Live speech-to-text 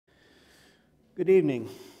Good evening.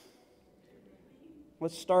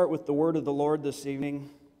 Let's start with the word of the Lord this evening.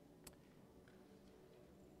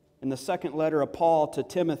 In the second letter of Paul to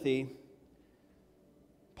Timothy,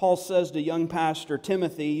 Paul says to young pastor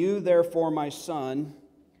Timothy, "You therefore, my son,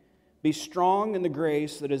 be strong in the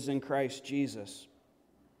grace that is in Christ Jesus.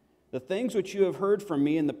 The things which you have heard from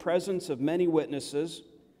me in the presence of many witnesses,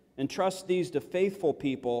 entrust these to faithful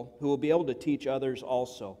people who will be able to teach others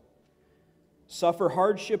also. Suffer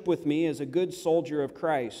hardship with me as a good soldier of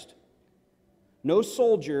Christ. No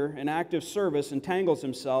soldier in active service entangles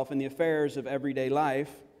himself in the affairs of everyday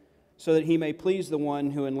life, so that he may please the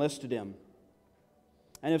one who enlisted him.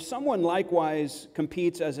 And if someone likewise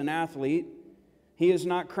competes as an athlete, he is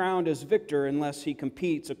not crowned as victor unless he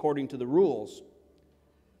competes according to the rules.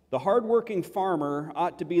 The hard-working farmer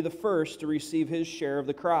ought to be the first to receive his share of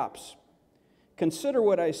the crops. Consider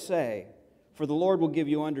what I say, for the Lord will give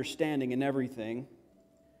you understanding in everything.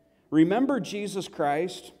 Remember Jesus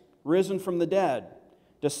Christ, risen from the dead,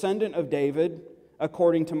 descendant of David,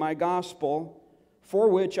 according to my gospel, for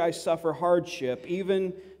which I suffer hardship,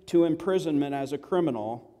 even to imprisonment as a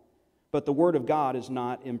criminal, but the word of God is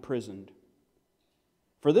not imprisoned.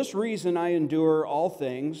 For this reason I endure all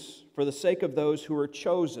things for the sake of those who are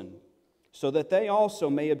chosen, so that they also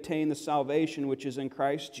may obtain the salvation which is in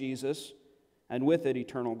Christ Jesus, and with it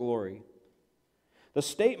eternal glory." The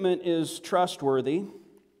statement is trustworthy,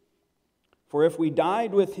 for if we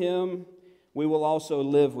died with him, we will also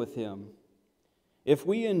live with him. If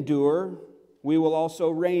we endure, we will also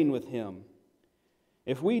reign with him.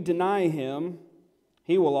 If we deny him,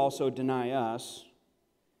 he will also deny us.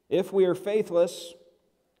 If we are faithless,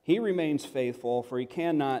 he remains faithful, for he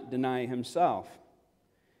cannot deny himself.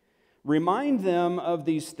 Remind them of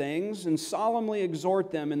these things and solemnly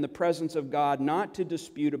exhort them in the presence of God not to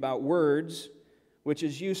dispute about words, which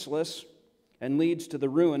is useless and leads to the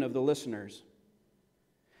ruin of the listeners.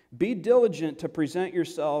 Be diligent to present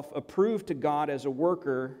yourself approved to God as a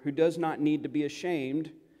worker who does not need to be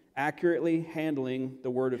ashamed, accurately handling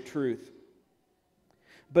the word of truth.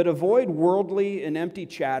 But avoid worldly and empty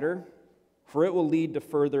chatter, for it will lead to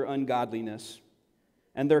further ungodliness,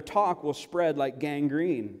 and their talk will spread like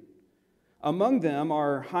gangrene. Among them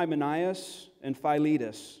are Hymenaeus and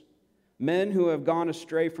Philetus, men who have gone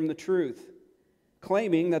astray from the truth,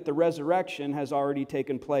 claiming that the resurrection has already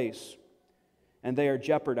taken place, and they are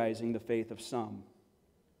jeopardizing the faith of some.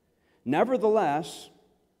 Nevertheless,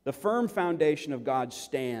 the firm foundation of God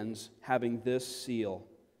stands, having this seal: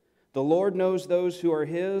 the Lord knows those who are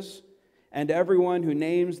his, and everyone who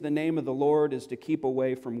names the name of the Lord is to keep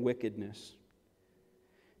away from wickedness.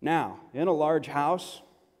 Now, in a large house,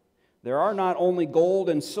 there are not only gold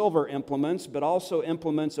and silver implements, but also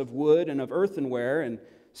implements of wood and of earthenware, and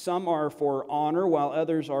some are for honor, while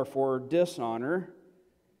others are for dishonor.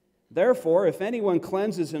 Therefore, if anyone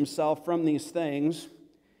cleanses himself from these things,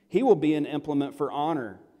 he will be an implement for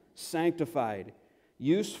honor, sanctified,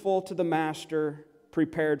 useful to the master,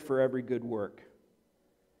 prepared for every good work.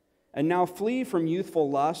 And now flee from youthful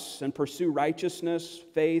lusts and pursue righteousness,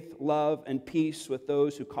 faith, love, and peace with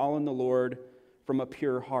those who call on the Lord from a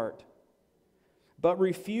pure heart. But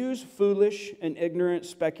refuse foolish and ignorant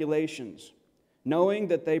speculations, knowing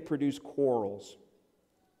that they produce quarrels.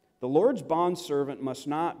 The Lord's bondservant must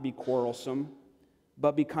not be quarrelsome,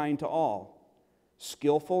 but be kind to all,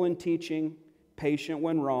 skillful in teaching, patient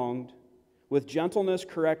when wronged, with gentleness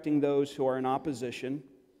correcting those who are in opposition,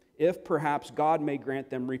 if perhaps God may grant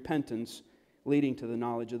them repentance, leading to the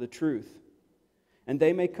knowledge of the truth. And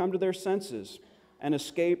they may come to their senses and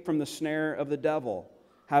escape from the snare of the devil,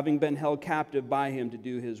 having been held captive by him to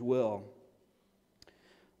do his will.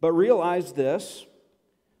 But realize this,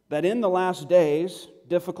 that in the last days,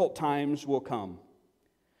 difficult times will come.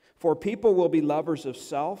 For people will be lovers of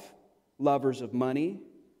self, lovers of money,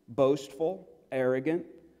 boastful, arrogant,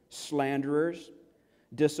 slanderers,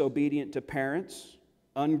 disobedient to parents,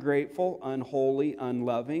 ungrateful, unholy,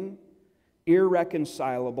 unloving,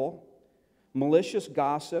 irreconcilable, malicious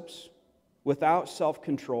gossips, without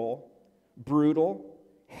self-control, brutal,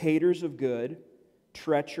 haters of good,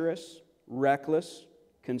 treacherous, reckless,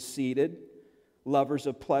 conceited, lovers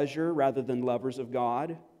of pleasure rather than lovers of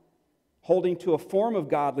God, holding to a form of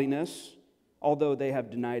godliness, although they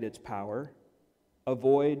have denied its power.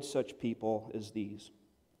 Avoid such people as these.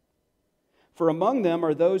 For among them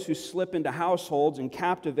are those who slip into households and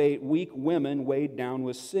captivate weak women weighed down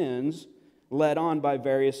with sins, led on by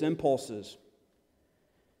various impulses,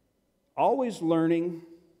 always learning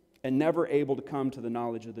and never able to come to the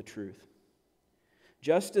knowledge of the truth.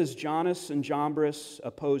 Just as Jannes and Jambres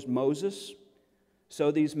opposed Moses, so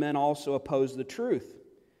these men also oppose the truth,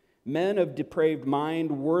 men of depraved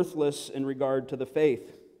mind, worthless in regard to the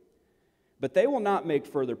faith. But they will not make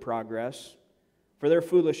further progress, for their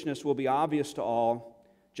foolishness will be obvious to all,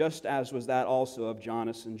 just as was that also of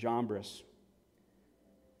Jannes and Jambres.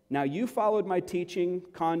 Now you followed my teaching,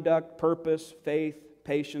 conduct, purpose, faith,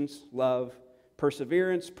 patience, love,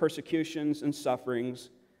 perseverance, persecutions, and sufferings,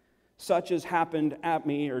 such as happened at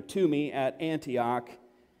me or to me at Antioch,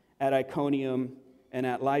 at Iconium, and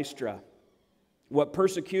at Lystra. What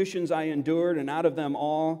persecutions I endured, and out of them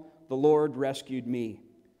all the Lord rescued me.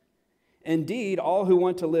 Indeed, all who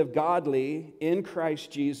want to live godly in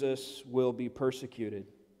Christ Jesus will be persecuted.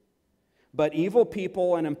 But evil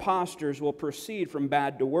people and impostors will proceed from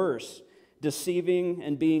bad to worse, deceiving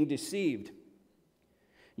and being deceived.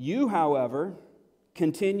 You, however,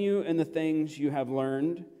 continue in the things you have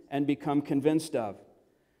learned and become convinced of,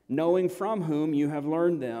 knowing from whom you have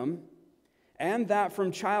learned them, and that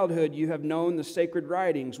from childhood you have known the sacred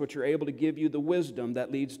writings, which are able to give you the wisdom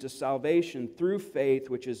that leads to salvation through faith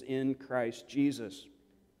which is in Christ Jesus.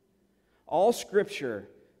 All Scripture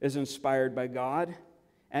is inspired by God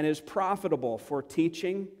and is profitable for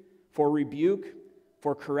teaching, for rebuke,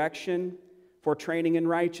 for correction, for training in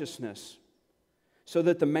righteousness, so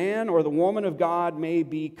that the man or the woman of God may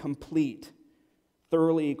be complete,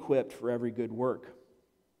 thoroughly equipped for every good work.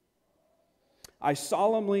 I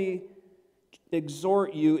solemnly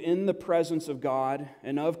exhort you in the presence of God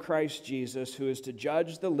and of Christ Jesus, who is to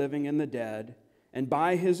judge the living and the dead, and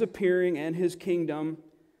by his appearing and his kingdom,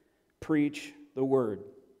 preach the word.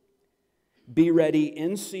 Be ready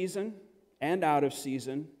in season and out of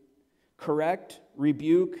season, correct,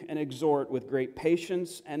 rebuke, and exhort with great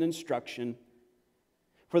patience and instruction.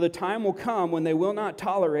 For the time will come when they will not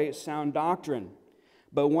tolerate sound doctrine,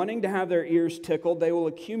 but wanting to have their ears tickled, they will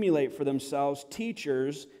accumulate for themselves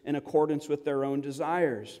teachers in accordance with their own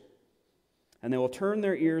desires. And they will turn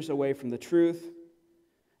their ears away from the truth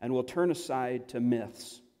and will turn aside to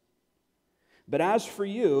myths. But as for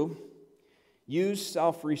you, use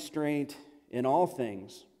self-restraint in all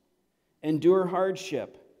things, endure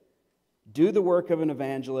hardship, do the work of an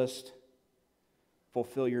evangelist,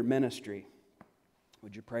 fulfill your ministry.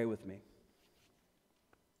 Would you pray with me?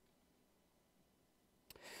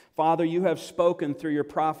 Father, you have spoken through your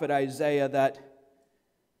prophet Isaiah that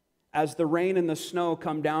as the rain and the snow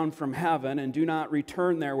come down from heaven and do not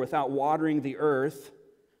return there without watering the earth,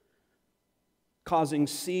 causing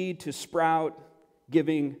seed to sprout,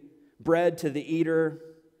 giving bread to the eater,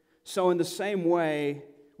 so in the same way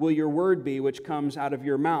will your word be which comes out of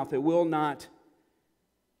your mouth. It will not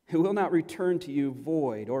return to you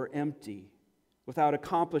void or empty, without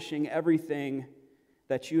accomplishing everything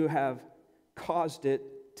that you have caused it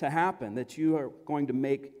to happen, that you are going to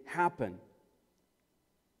make happen.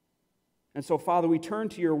 And so, Father, we turn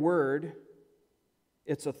to your word,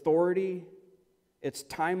 its authority, its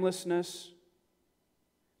timelessness.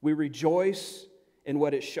 We rejoice in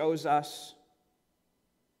what it shows us.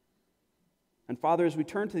 And Father, as we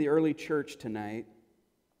turn to the early church tonight,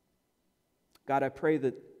 God, I pray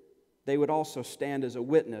that they would also stand as a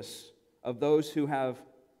witness of those who have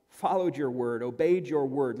followed your word, obeyed your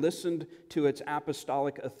word, listened to its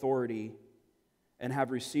apostolic authority, and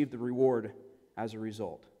have received the reward as a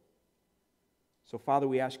result. So, Father,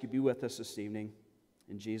 we ask you to be with us this evening.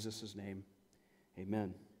 In Jesus' name,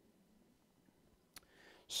 amen.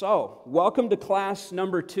 So, welcome to class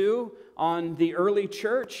number 2 on the early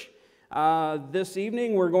church. This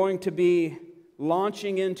evening, we're going to be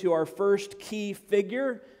launching into our first key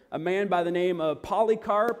figure, a man by the name of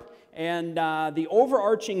Polycarp. And the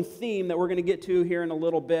overarching theme that we're going to get to here in a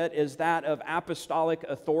little bit is that of apostolic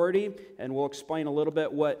authority. And we'll explain a little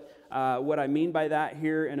bit what I mean by that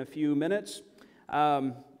here in a few minutes.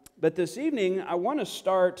 But this evening, I want to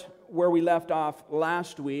start where we left off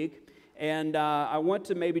last week. And I want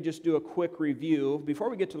to maybe just do a quick review. Before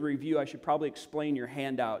we get to the review, I should probably explain your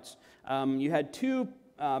handouts. You had 2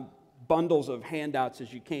 bundles of handouts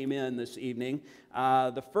as you came in this evening.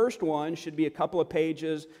 The first one should be a couple of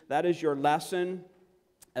pages. That is your lesson,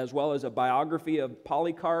 as well as a biography of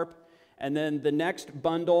Polycarp. And then the next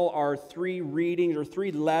bundle are 3 readings or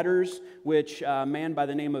 3 letters which a man by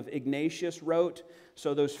the name of Ignatius wrote.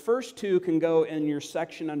 So those first 2 can go in your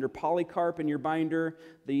section under Polycarp in your binder.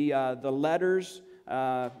 The letters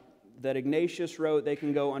that Ignatius wrote, they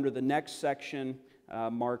can go under the next section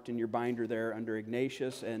marked in your binder there under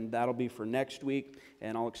Ignatius, and that'll be for next week,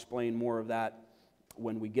 and I'll explain more of that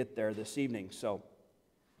when we get there this evening. So,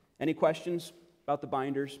 any questions about the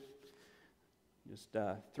binders? Just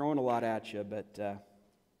throwing a lot at you, but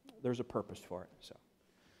there's a purpose for it.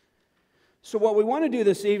 So what we want to do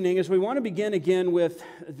this evening is we want to begin again with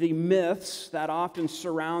the myths that often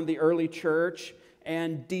surround the early church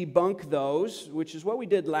and debunk those, which is what we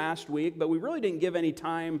did last week, but we really didn't give any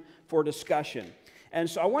time for discussion. And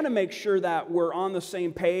so I want to make sure that we're on the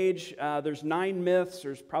same page. There's 9 myths.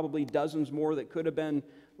 There's probably dozens more that could have been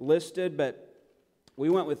listed, but we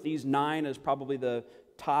went with these 9 as probably the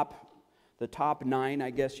top 9, I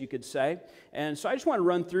guess you could say. And so I just want to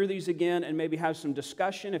run through these again and maybe have some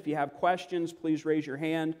discussion. If you have questions, please raise your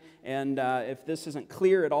hand. And if this isn't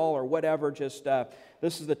clear at all or whatever, just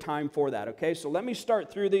this is the time for that, okay? So let me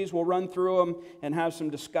start through these. We'll run through them and have some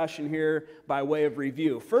discussion here by way of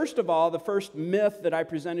review. First of all, the first myth that I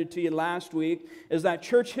presented to you last week is that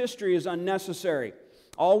church history is unnecessary.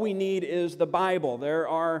 All we need is the Bible. There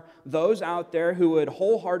are those out there who would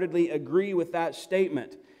wholeheartedly agree with that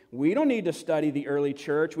statement. We don't need to study the early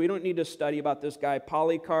church. We don't need to study about this guy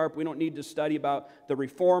Polycarp. We don't need to study about the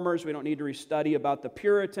Reformers. We don't need to study about the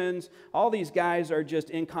Puritans. All these guys are just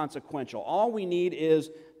inconsequential. All we need is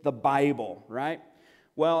the Bible, right?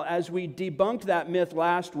 Well, as we debunked that myth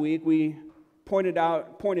last week, we pointed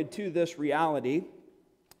to this reality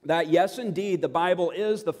that yes, indeed, the Bible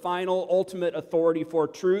is the final, ultimate authority for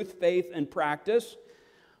truth, faith, and practice.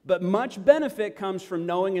 But much benefit comes from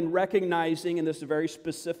knowing and recognizing, and this is a very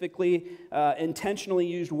specifically, intentionally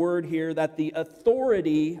used word here, that the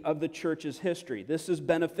authority of the church's history. This is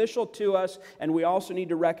beneficial to us, and we also need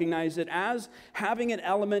to recognize it as having an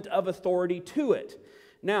element of authority to it.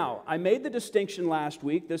 Now, I made the distinction last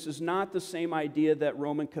week. This is not the same idea that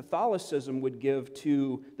Roman Catholicism would give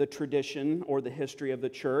to the tradition or the history of the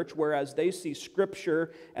church, whereas they see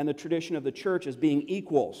Scripture and the tradition of the church as being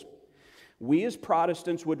equals. We as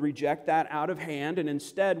Protestants would reject that out of hand, and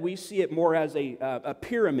instead we see it more as a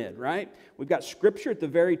pyramid, right? We've got Scripture at the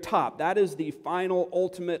very top. That is the final,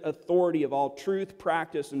 ultimate authority of all truth,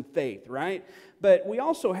 practice, and faith, right? But we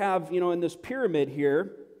also have, in this pyramid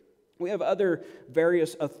here, we have other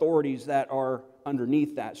various authorities that are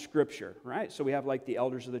underneath that Scripture, right? So we have like the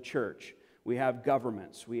elders of the church. We have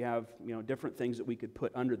governments. We have, different things that we could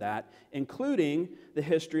put under that, including the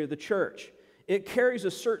history of the church. It carries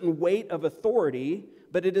a certain weight of authority,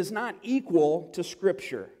 but it is not equal to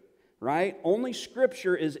Scripture, right? Only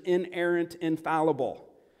Scripture is inerrant, infallible.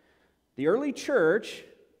 The early church,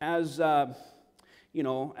 as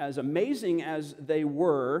amazing as they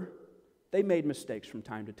were, they made mistakes from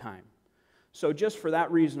time to time. So just for that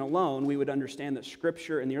reason alone, we would understand that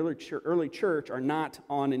Scripture and the early church are not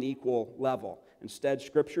on an equal level. Instead,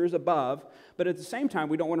 Scripture is above, but at the same time,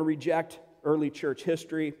 we don't want to reject early church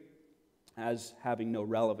history as having no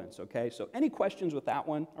relevance, okay? So any questions with that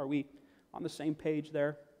one? Are we on the same page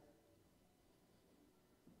there?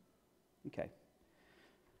 Okay.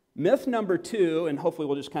 Myth number 2, and hopefully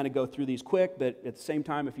we'll just kind of go through these quick, but at the same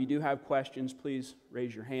time, if you do have questions, please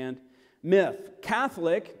raise your hand. Myth: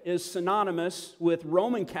 Catholic is synonymous with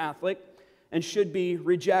Roman Catholic and should be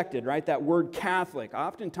rejected, right? That word Catholic.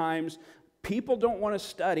 Oftentimes, people don't want to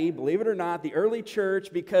study, believe it or not, the early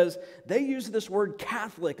church because they use this word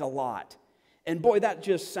Catholic a lot. And boy, that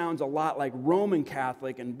just sounds a lot like Roman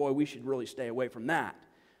Catholic, and boy, we should really stay away from that.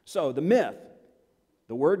 So the myth: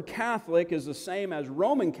 the word Catholic is the same as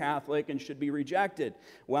Roman Catholic and should be rejected.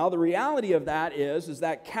 Well, the reality of that is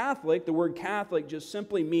that Catholic, the word Catholic just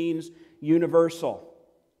simply means universal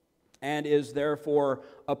and is therefore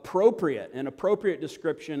an appropriate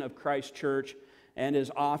description of Christ's church and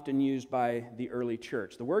is often used by the early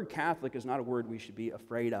church. The word Catholic is not a word we should be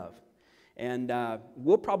afraid of. And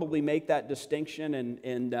we'll probably make that distinction,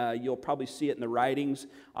 and you'll probably see it in the writings.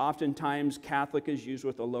 Oftentimes, Catholic is used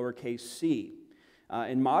with a lowercase c.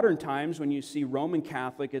 In modern times, when you see Roman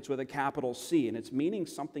Catholic, it's with a capital C, and it's meaning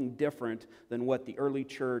something different than what the early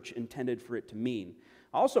church intended for it to mean.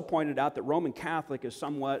 I also pointed out that Roman Catholic is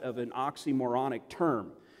somewhat of an oxymoronic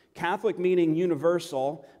term. Catholic meaning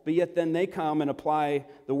universal, but yet then they come and apply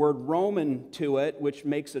the word Roman to it, which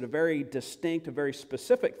makes it a very distinct, a very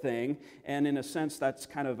specific thing, and in a sense that's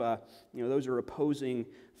kind of those are opposing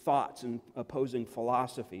thoughts and opposing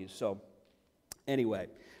philosophies. So anyway,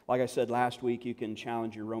 like I said last week, you can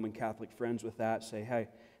challenge your Roman Catholic friends with that. Say, hey,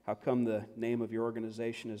 how come the name of your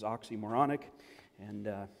organization is oxymoronic? And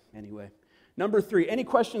anyway. Number 3, any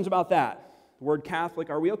questions about that? The word Catholic,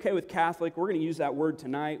 are we okay with Catholic? We're going to use that word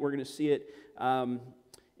tonight. We're going to see it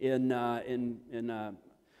in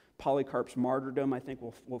Polycarp's martyrdom. I think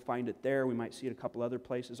we'll find it there. We might see it a couple other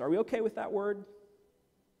places. Are we okay with that word?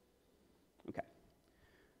 Okay.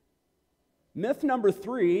 Myth number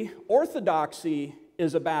 3, orthodoxy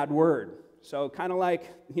is a bad word. So kind of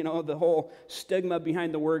like, the whole stigma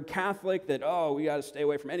behind the word Catholic, that, we got to stay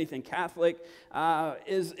away from anything Catholic.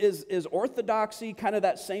 Is orthodoxy kind of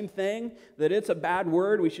that same thing, that it's a bad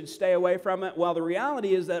word, we should stay away from it? Well, the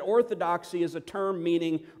reality is that orthodoxy is a term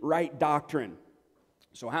meaning right doctrine.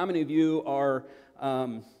 So how many of you are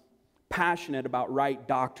passionate about right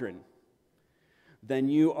doctrine? Then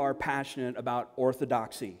you are passionate about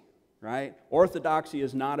orthodoxy, right? Orthodoxy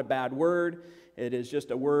is not a bad word. It is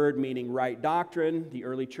just a word meaning right doctrine. The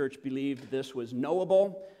early church believed this was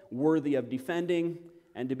knowable, worthy of defending,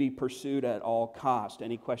 and to be pursued at all cost.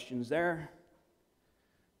 Any questions there?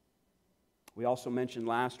 We also mentioned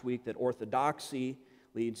last week that orthodoxy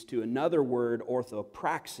leads to another word,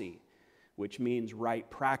 orthopraxy, which means right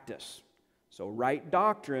practice. So right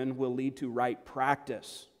doctrine will lead to right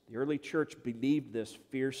practice. The early church believed this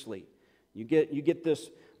fiercely. You get this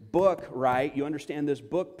book right, you understand this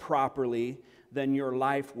book properly, then your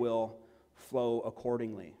life will flow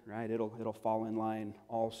accordingly, right? It'll fall in line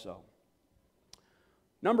also.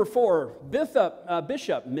 Number 4,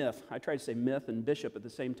 bishop, myth. I tried to say myth and bishop at the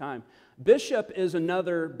same time. Bishop is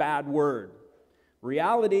another bad word.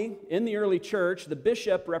 Reality, in the early church, the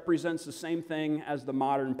bishop represents the same thing as the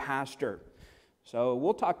modern pastor. So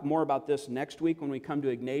we'll talk more about this next week when we come to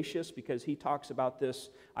Ignatius, because he talks about this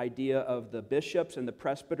idea of the bishops and the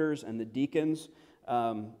presbyters and the deacons.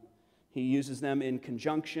 He uses them in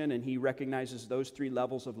conjunction, and he recognizes those 3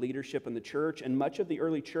 levels of leadership in the church, and much of the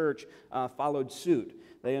early church followed suit.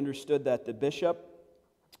 They understood that the bishop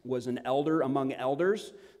was an elder among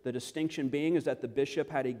elders. The distinction being is that the bishop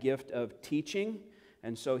had a gift of teaching,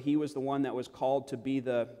 and so he was the one that was called to be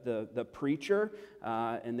the preacher,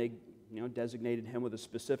 and they designated him with a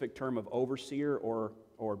specific term of overseer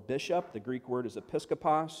or bishop. The Greek word is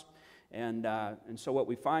episkopos. And so what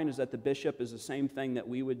we find is that the bishop is the same thing that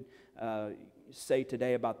we would say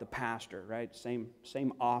today about the pastor, right?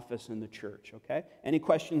 Same office in the church, okay? Any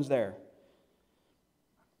questions there?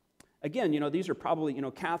 Again, these are probably,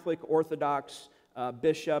 Catholic, Orthodox,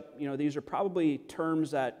 bishop, these are probably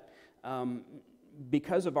terms that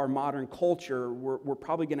because of our modern culture, we're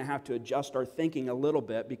probably going to have to adjust our thinking a little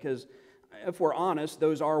bit, because if we're honest,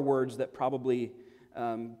 those are words that probably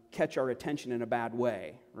catch our attention in a bad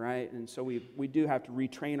way, right? And so we do have to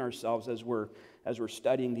retrain ourselves as we're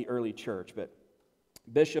studying the early church. But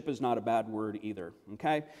bishop is not a bad word either,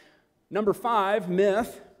 okay? Number 5,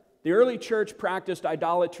 myth. The early church practiced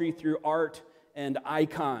idolatry through art and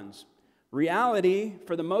icons. Reality,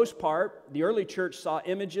 for the most part, the early church saw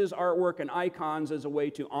images, artwork, and icons as a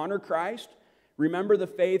way to honor Christ, remember the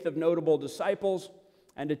faith of notable disciples,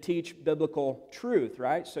 and to teach biblical truth,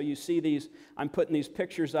 right? So you see these, I'm putting these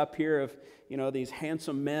pictures up here of, these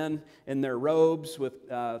handsome men in their robes with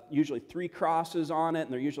usually 3 crosses on it,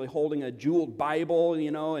 and they're usually holding a jeweled Bible,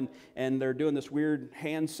 and they're doing this weird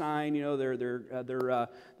hand sign,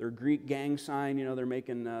 their Greek gang sign, they're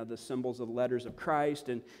making the symbols of the letters of Christ,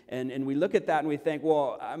 and we look at that and we think,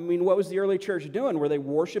 well, what was the early church doing? Were they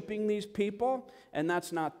worshiping these people? And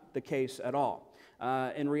that's not the case at all.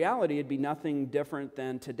 In reality, it'd be nothing different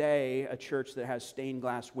than today, a church that has stained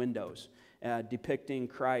glass windows depicting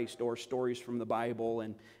Christ or stories from the Bible.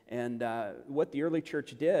 And what the early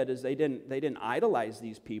church did is they didn't idolize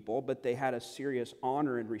these people, but they had a serious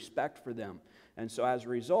honor and respect for them. And so as a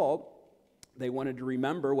result, they wanted to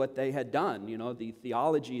remember what they had done, the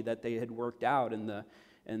theology that they had worked out, and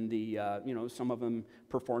some of them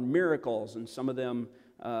performed miracles, and some of them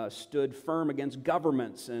stood firm against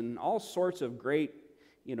governments, and all sorts of great,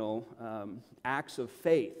 acts of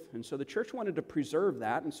faith. And so the church wanted to preserve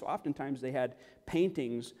that, and so oftentimes they had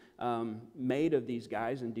paintings made of these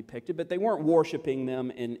guys and depicted, but they weren't worshiping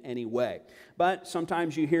them in any way. But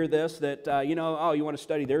sometimes you hear this, that, you want to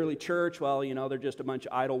study the early church? Well, they're just a bunch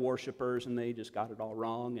of idol worshipers, and they just got it all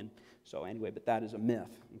wrong. And so anyway, but that is a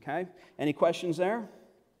myth, okay? Any questions there?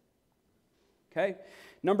 Okay.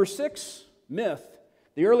 Number 6, myth.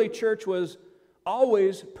 The early church was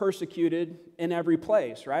always persecuted in every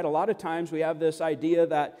place, right? A lot of times we have this idea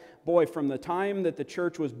that, boy, from the time that the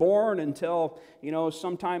church was born until,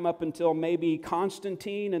 sometime up until maybe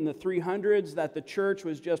Constantine in the 300s, that the church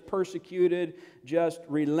was just persecuted just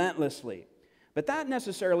relentlessly. But that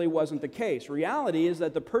necessarily wasn't the case. Reality is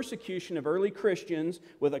that the persecution of early Christians,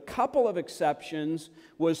 with a couple of exceptions,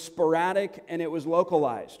 was sporadic and it was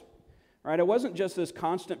localized. Right? It wasn't just this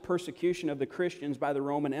constant persecution of the Christians by the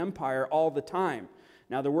Roman Empire all the time.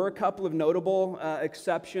 Now, there were a couple of notable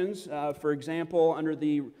exceptions. For example, under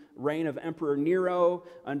the reign of Emperor Nero,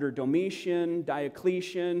 under Domitian,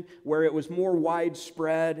 Diocletian, where it was more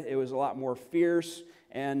widespread, it was a lot more fierce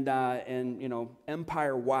and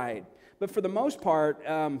empire-wide. But for the most part,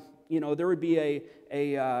 there would be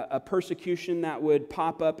a persecution that would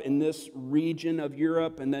pop up in this region of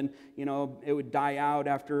Europe, and then, it would die out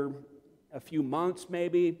after a few months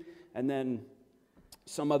maybe, and then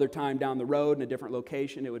some other time down the road in a different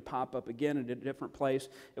location, it would pop up again in a different place.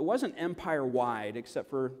 It wasn't empire-wide, except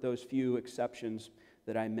for those few exceptions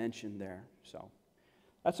that I mentioned there. So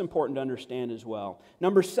that's important to understand as well.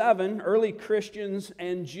 Number 7, early Christians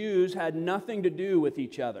and Jews had nothing to do with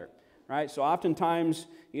each other, right? So oftentimes,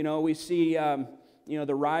 we see,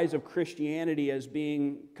 the rise of Christianity as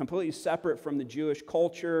being completely separate from the Jewish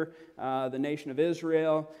culture, the nation of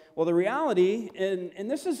Israel. Well, the reality, and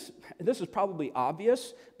this is probably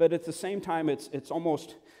obvious, but at the same time, it's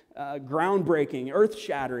almost groundbreaking,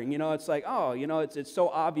 earth-shattering. It's like, it's so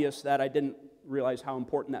obvious that I didn't realize how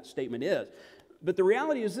important that statement is. But the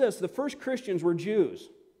reality is this: the first Christians were Jews,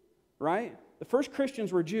 right? The first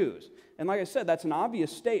Christians were Jews. And like I said, that's an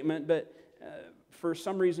obvious statement, but for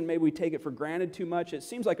some reason, maybe we take it for granted too much. It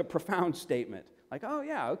seems like a profound statement. Like, oh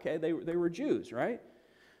yeah, okay, they were Jews, right?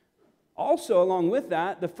 Also, along with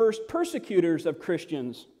that, the first persecutors of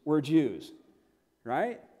Christians were Jews,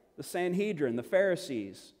 right? The Sanhedrin, the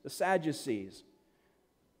Pharisees, the Sadducees,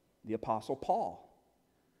 the Apostle Paul.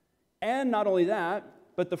 And not only that,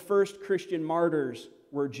 but the first Christian martyrs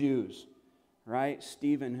were Jews, right?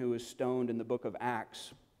 Stephen, who was stoned in the book of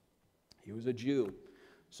Acts, he was a Jew.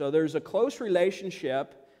 So there's a close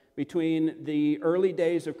relationship between the early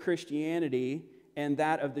days of Christianity and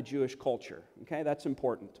that of the Jewish culture. Okay, that's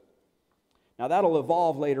important. Now that'll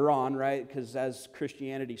evolve later on, right? Because as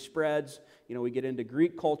Christianity spreads, we get into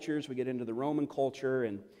Greek cultures, we get into the Roman culture,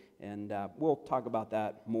 and we'll talk about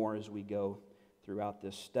that more as we go throughout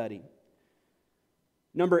this study.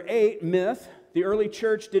 Number 8, myth. The early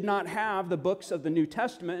church did not have the books of the New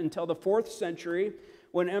Testament until the 4th century,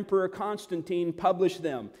 when Emperor Constantine published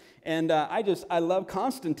them. And I love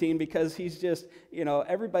Constantine because he's just,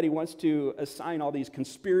 everybody wants to assign all these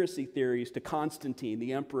conspiracy theories to Constantine,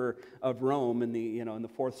 the emperor of Rome in the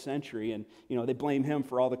 4th century. And, they blame him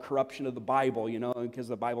for all the corruption of the Bible, because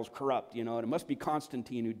the Bible's corrupt, and it must be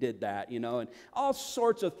Constantine who did that, and all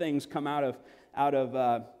sorts of things come out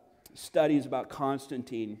of studies about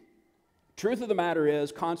Constantine. Truth of the matter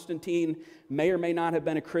is, Constantine may or may not have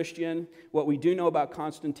been a Christian. What we do know about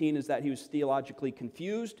Constantine is that he was theologically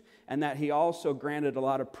confused, and that he also granted a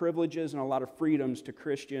lot of privileges and a lot of freedoms to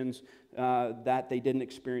Christians that they didn't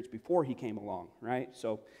experience before he came along, right?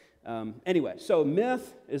 So anyway, so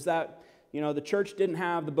myth is that, the church didn't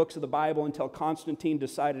have the books of the Bible until Constantine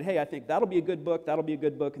decided, hey, I think that'll be a good book, and that'll be a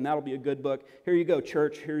good book. Here you go,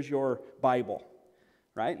 church, here's your Bible,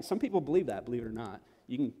 right? And some people believe that, believe it or not.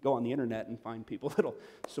 You can go on the internet and find people that'll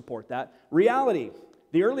support that. Reality.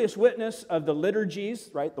 The earliest witness of the liturgies,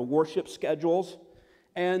 right, the worship schedules,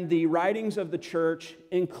 and the writings of the church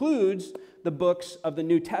includes the books of the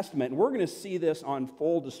New Testament. And we're going to see this on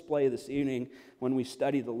full display this evening when we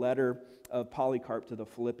study the letter of Polycarp to the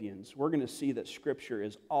Philippians. We're going to see that Scripture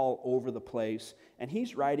is all over the place. And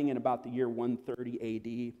he's writing in about the year 130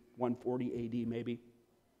 AD, 140 AD maybe.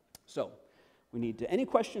 So, we need to... Any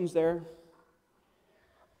questions there?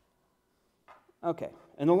 Okay,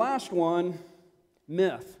 and the last one,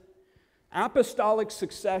 myth. Apostolic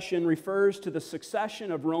succession refers to the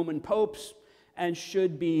succession of Roman popes and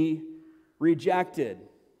should be rejected,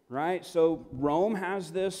 right? So Rome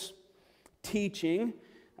has this teaching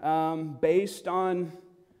based on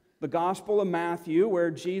the Gospel of Matthew, where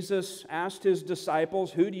Jesus asked his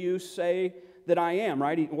disciples, who do you say that I am,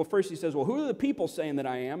 right? First he says, well, who are the people saying that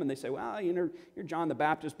I am? And they say, well, you're John the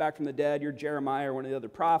Baptist back from the dead, you're Jeremiah or one of the other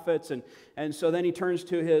prophets. And so then he turns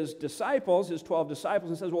to his disciples, his 12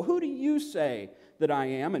 disciples, and says, well, who do you say that I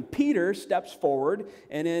am? And Peter steps forward,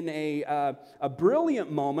 and in a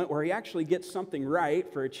brilliant moment where he actually gets something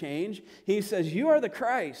right for a change, he says, you are the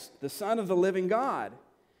Christ, the Son of the living God.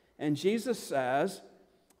 And Jesus says,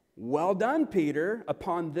 well done, Peter,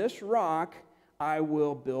 upon this rock I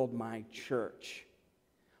will build my church.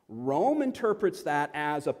 Rome interprets that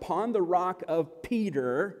as upon the rock of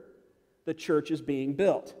Peter, the church is being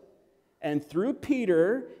built. And through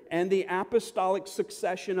Peter and the apostolic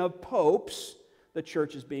succession of popes, the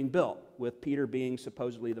church is being built, with Peter being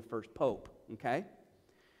supposedly the first pope, okay?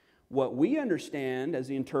 What we understand as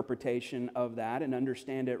the interpretation of that, and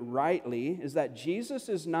understand it rightly, is that Jesus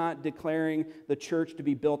is not declaring the church to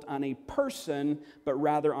be built on a person, but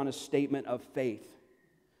rather on a statement of faith.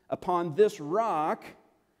 Upon this rock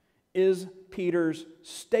is Peter's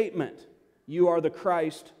statement. You are the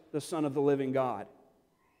Christ, the Son of the living God.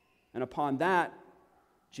 And upon that,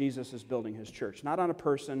 Jesus is building his church. Not on a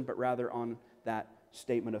person, but rather on that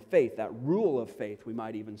statement of faith, that rule of faith, we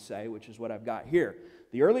might even say, which is what I've got here.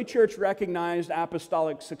 The early church recognized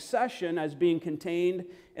apostolic succession as being contained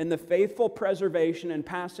in the faithful preservation and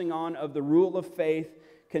passing on of the rule of faith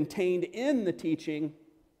contained in the teaching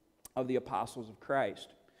of the apostles of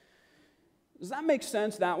Christ. Does that make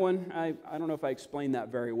sense, that one? I don't know if I explained that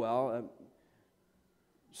very well.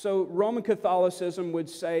 So Roman Catholicism would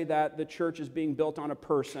say that the church is being built on a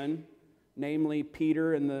person, namely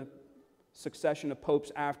Peter and the succession of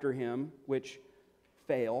popes after him, which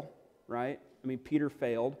fail, right? I mean, Peter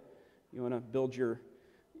failed. You want to build your,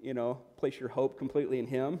 place your hope completely in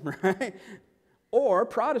him, right? Or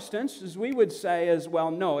Protestants, as we would say, as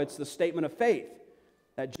well, no, it's the statement of faith,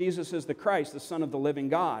 that Jesus is the Christ, the Son of the living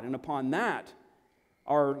God. And upon that,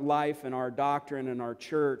 our life and our doctrine and our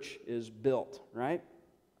church is built, right?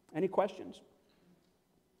 Any questions?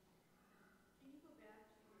 Can you go back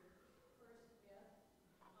to your first bit?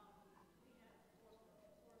 We had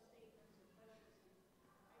four statements or questions.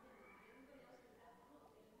 Anybody else have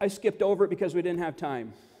that? I skipped over it because we didn't have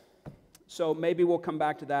time. So maybe we'll come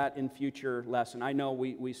back to that in future lesson. I know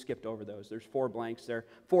we skipped over those. There's 4 blanks there.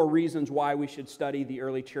 4 reasons why we should study the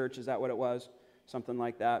early church. Is that what it was? Something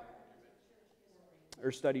like that.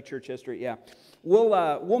 Or study church history, yeah.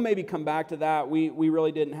 We'll maybe come back to that. We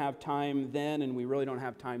really didn't have time then, and we really don't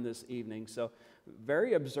have time this evening. So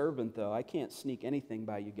very observant, though. I can't sneak anything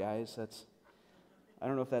by you guys. I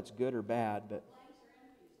don't know if that's good or bad, but...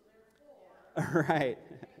 All right.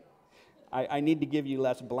 I need to give you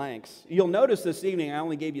less blanks. You'll notice this evening I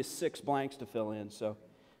only gave you 6 blanks to fill in, so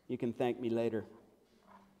you can thank me later.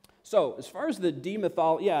 So, as far as the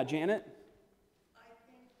demythology, yeah, Janet? I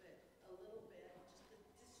think that a little bit,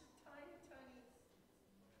 just a tiny thought,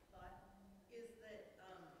 is that,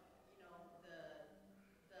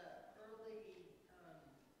 the early kingdom of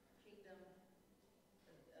Israel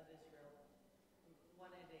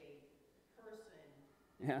wanted a person.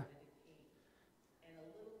 Yeah.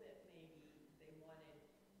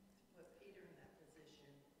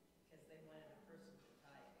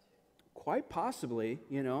 Quite possibly,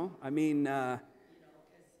 I mean, yeah.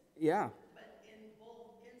 But in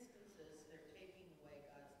both instances, they're taking away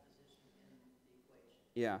God's position in the equation.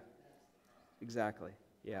 Yeah, exactly.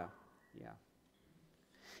 Yeah.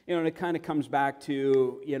 And it kind of comes back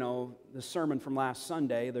to, the sermon from last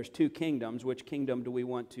Sunday. There's 2 kingdoms. Which kingdom do we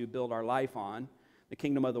want to build our life on? The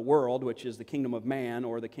kingdom of the world, which is the kingdom of man,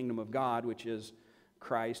 or the kingdom of God, which is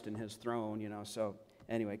Christ and his throne, So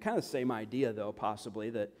anyway, kind of the same idea, though,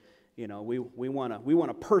 possibly, that we want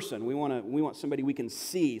a person. We want somebody we can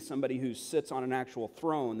see, somebody who sits on an actual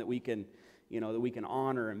throne that we can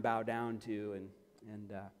honor and bow down to,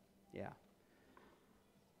 and yeah.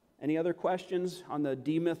 Any other questions on the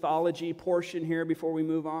demythology portion here before we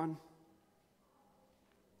move on?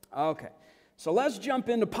 Okay, so let's jump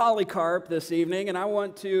into Polycarp this evening, and I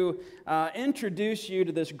want to introduce you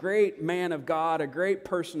to this great man of God, a great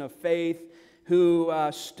person of faith, who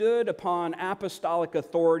stood upon apostolic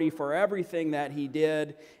authority for everything that he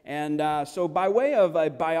did. And so by way of a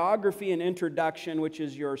biography and introduction, which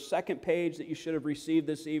is your second page that you should have received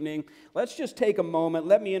this evening, let's just take a moment.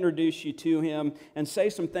 Let me introduce you to him and say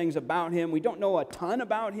some things about him. We don't know a ton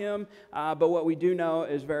about him, but what we do know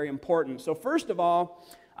is very important. So first of all,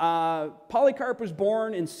 Polycarp was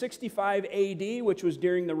born in 65 AD, which was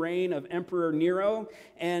during the reign of Emperor Nero.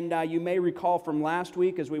 And you may recall from last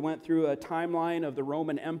week, as we went through a timeline of the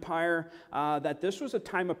Roman Empire, that this was a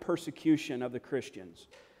time of persecution of the Christians.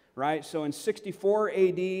 Right? So in 64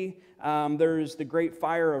 AD, there's the Great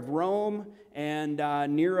Fire of Rome, and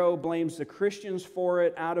Nero blames the Christians for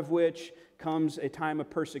it, out of which comes a time of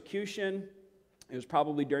persecution. It was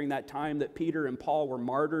probably during that time that Peter and Paul were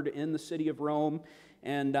martyred in the city of Rome.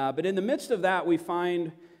 And but in the midst of that, we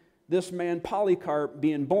find this man Polycarp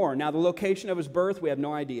being born. Now, the location of his birth, we have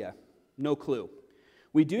no idea, no clue.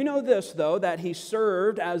 We do know this, though, that he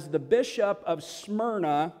served as the bishop of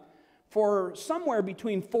Smyrna for somewhere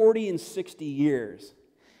between 40 and 60 years.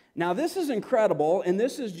 Now, this is incredible, and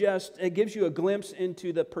this is it gives you a glimpse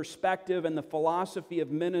into the perspective and the philosophy of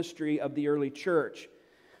ministry of the early church.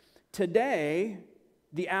 Today,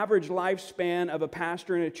 the average lifespan of a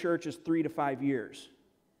pastor in a church is 3 to 5 years.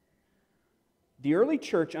 The early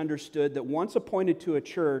church understood that once appointed to a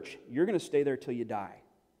church, you're going to stay there till you die.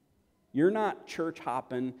 You're not church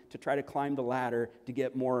hopping to try to climb the ladder to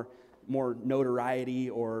get more notoriety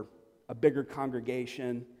or a bigger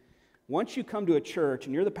congregation. Once you come to a church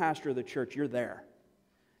and you're the pastor of the church, you're there.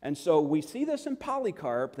 And so we see this in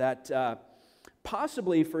Polycarp that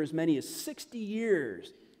possibly for as many as 60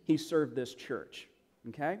 years he served this church.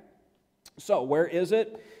 Okay? So where is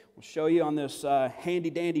it? We'll show you on this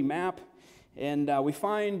handy-dandy map. And we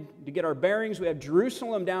find, to get our bearings, we have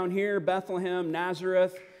Jerusalem down here, Bethlehem,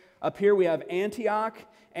 Nazareth. Up here we have Antioch.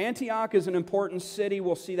 Antioch is an important city.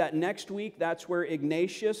 We'll see that next week. That's where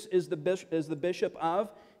Ignatius is the bishop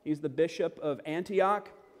of. He's the bishop of Antioch.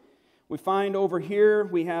 We find over here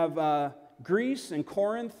we have Greece and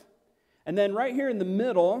Corinth. And then right here in the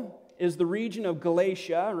middle is the region of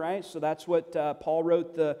Galatia, right? So that's what Paul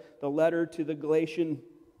wrote the letter to the Galatian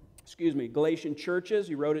churches.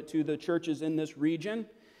 He wrote it to the churches in this region.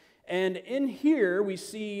 And in here we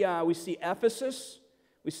see Ephesus,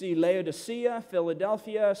 we see Laodicea,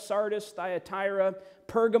 Philadelphia, Sardis, Thyatira,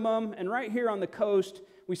 Pergamum, and right here on the coast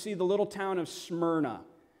we see the little town of Smyrna.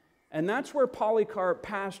 And that's where Polycarp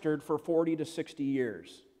pastored for 40 to 60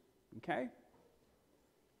 years. Okay?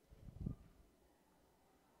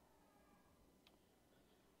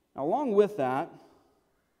 Now, along with that,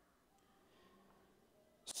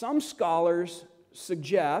 some scholars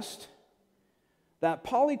suggest that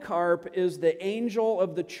Polycarp is the angel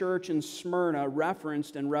of the church in Smyrna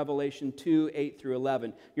referenced in Revelation 2, 8 through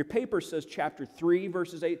 11. Your paper says chapter 3,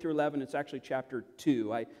 verses 8 through 11. It's actually chapter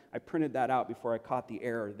 2. I printed that out before I caught the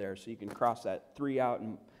error there, so you can cross that 3 out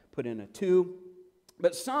and put in a 2.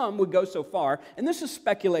 But some would go so far, and this is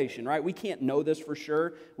speculation, right? We can't know this for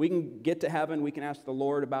sure. We can get to heaven, we can ask the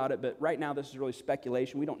Lord about it, but right now this is really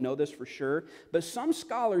speculation. We don't know this for sure. But some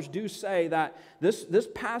scholars do say that this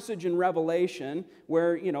passage in Revelation,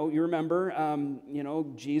 where, you remember,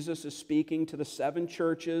 Jesus is speaking to the 7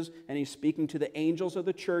 churches, and he's speaking to the angels of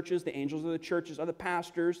the churches. The angels of the churches are the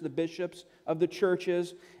pastors, the bishops of the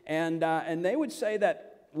churches, and they would say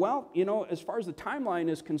that, well, as far as the timeline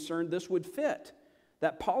is concerned, this would fit.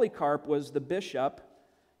 That Polycarp was the bishop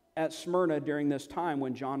at Smyrna during this time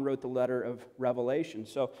when John wrote the letter of Revelation.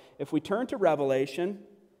 So if we turn to Revelation,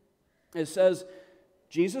 it says,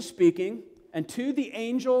 Jesus speaking, and to the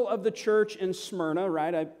angel of the church in Smyrna,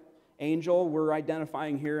 right? Angel, we're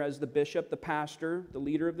identifying here as the bishop, the pastor, the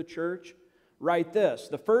leader of the church. Write this: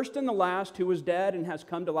 the first and the last who was dead and has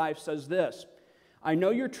come to life says this: I know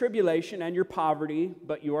your tribulation and your poverty,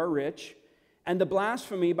 but you are rich, and the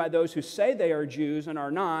blasphemy by those who say they are Jews and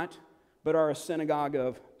are not, but are a synagogue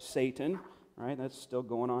of Satan. Right? That's still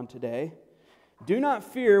going on today. Do not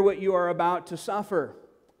fear what you are about to suffer.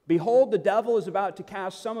 Behold, the devil is about to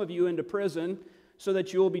cast some of you into prison so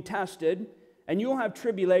that you will be tested, and you will have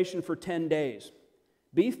tribulation for 10 days.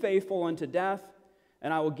 Be faithful unto death,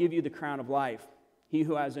 and I will give you the crown of life. He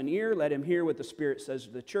who has an ear, let him hear what the Spirit says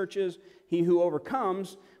to the churches. He who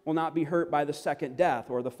overcomes will not be hurt by the second death,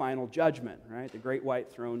 or the final judgment, right? The great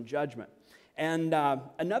white throne judgment. And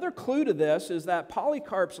another clue to this is that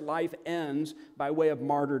Polycarp's life ends by way of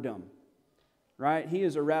martyrdom, right? He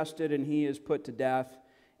is arrested and he is put to death.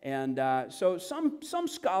 And so some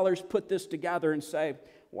scholars put this together and say,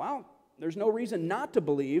 well, there's no reason not to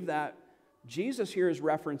believe that Jesus here is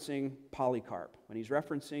referencing Polycarp when he's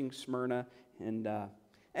referencing Smyrna. And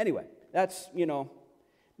anyway, that's,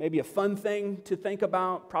 maybe a fun thing to think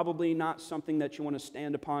about, probably not something that you want to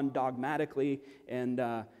stand upon dogmatically and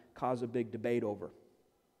cause a big debate over.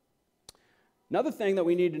 Another thing that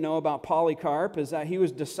we need to know about Polycarp is that he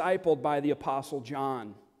was discipled by the Apostle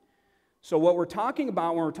John. So what we're talking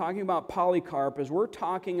about when we're talking about Polycarp is we're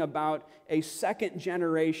talking about a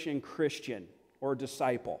second-generation Christian or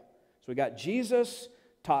disciple. So we got Jesus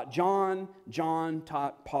taught John, John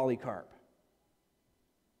taught Polycarp.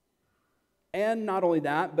 And not only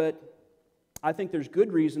that, but I think there's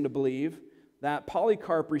good reason to believe that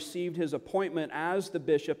Polycarp received his appointment as the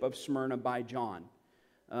bishop of Smyrna by John.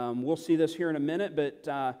 We'll see this here in a minute,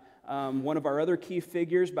 but one of our other key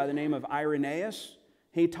figures by the name of Irenaeus,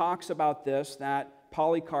 he talks about this, that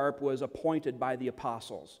Polycarp was appointed by the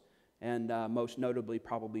apostles, and most notably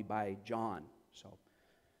probably by John.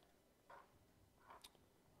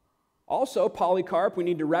 Also, Polycarp, we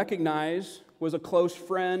need to recognize, was a close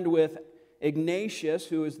friend with Ignatius,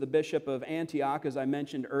 who is the bishop of Antioch, as I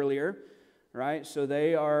mentioned earlier, right? So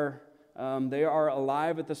they are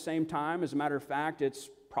alive at the same time. As a matter of fact, it's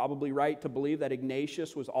probably right to believe that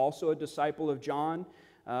Ignatius was also a disciple of John.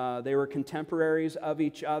 They were contemporaries of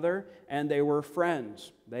each other, and they were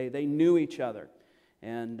friends. They knew each other.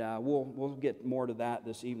 And we'll get more to that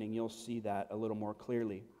this evening. You'll see that a little more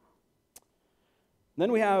clearly.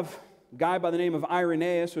 Then we have a guy by the name of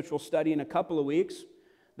Irenaeus, which we'll study in a couple of weeks.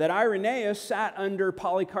 That Irenaeus sat under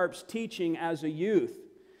Polycarp's teaching as a youth.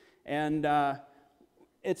 And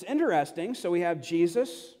it's interesting. So we have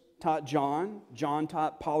Jesus taught John, John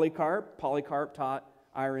taught Polycarp, Polycarp taught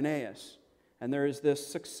Irenaeus. And there is this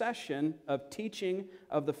succession of teaching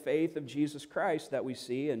of the faith of Jesus Christ that we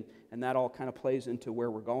see, and that all kind of plays into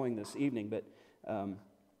where we're going this evening. But,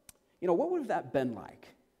 what would have that been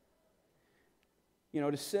like?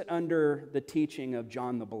 To sit under the teaching of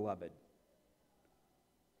John the Beloved.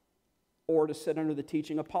 Or to sit under the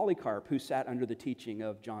teaching of Polycarp, who sat under the teaching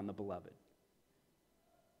of John the Beloved.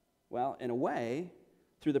 Well, in a way,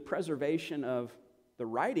 through the preservation of the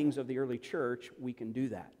writings of the early church, we can do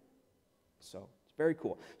that. So, it's very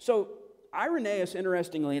cool. So, Irenaeus,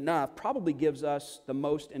 interestingly enough, probably gives us the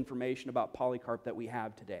most information about Polycarp that we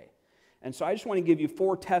have today. And so I just want to give you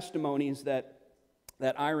 4 testimonies that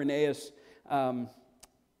Irenaeus, the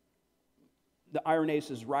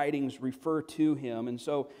Irenaeus' writings refer to him. And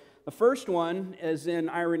so the first one is in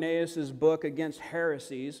Irenaeus' book Against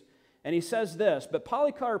Heresies. And he says this, "But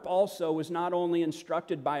Polycarp also was not only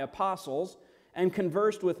instructed by apostles and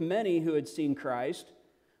conversed with many who had seen Christ,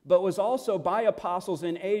 but was also by apostles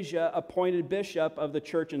in Asia appointed bishop of the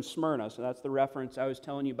church in Smyrna." So that's the reference I was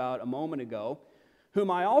telling you about a moment ago. "Whom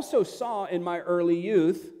I also saw in my early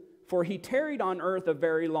youth, for he tarried on earth a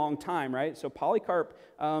very long time," right? So Polycarp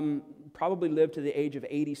probably lived to the age of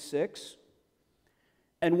 86.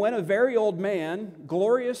 "And when a very old man,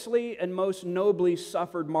 gloriously and most nobly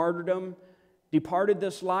suffered martyrdom, departed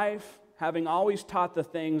this life, having always taught the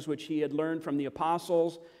things which he had learned from the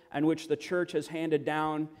apostles, and which the church has handed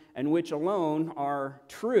down, and which alone are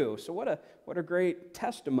true." So what a great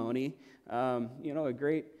testimony, a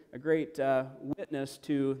great witness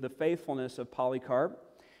to the faithfulness of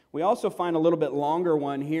Polycarp. We also find a little bit longer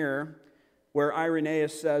one here, where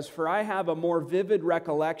Irenaeus says, "For I have a more vivid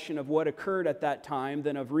recollection of what occurred at that time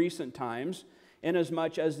than of recent times,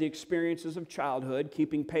 inasmuch as the experiences of childhood,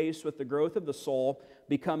 keeping pace with the growth of the soul,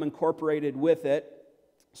 become incorporated with it."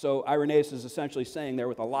 So Irenaeus is essentially saying there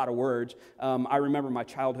with a lot of words, I remember my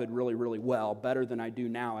childhood really, really well, better than I do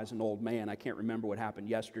now as an old man. I can't remember what happened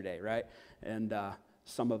yesterday, right? And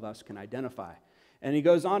some of us can identify. And he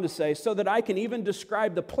goes on to say, "So that I can even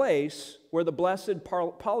describe the place where the blessed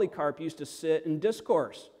Polycarp used to sit and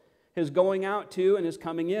discourse, his going out to and his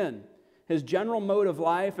coming in, his general mode of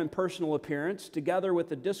life and personal appearance, together with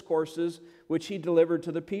the discourses which he delivered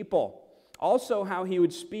to the people. Also how he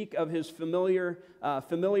would speak of his familiar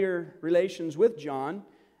relations with John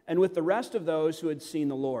and with the rest of those who had seen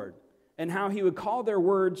the Lord, and how he would call their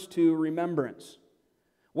words to remembrance.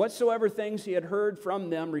 Whatsoever things he had heard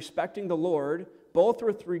from them respecting the Lord, both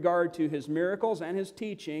with regard to his miracles and his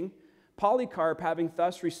teaching, Polycarp, having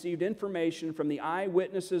thus received information from the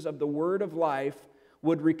eyewitnesses of the word of life,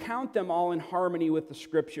 would recount them all in harmony with the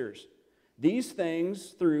Scriptures. These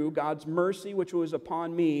things, through God's mercy which was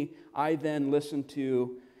upon me, I then listened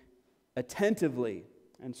to attentively."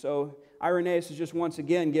 And so Irenaeus is just once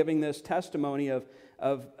again giving this testimony of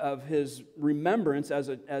his remembrance as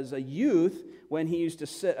a youth when he used to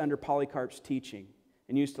sit under Polycarp's teaching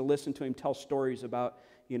and used to listen to him tell stories about,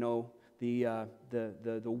 the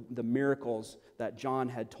miracles that John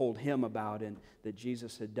had told him about and that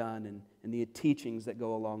Jesus had done, and the teachings that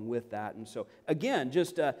go along with that. And so, again,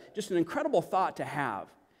 just an incredible thought to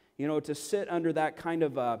have, to sit under that kind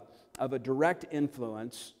of a direct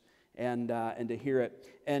influence and to hear it.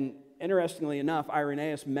 And interestingly enough,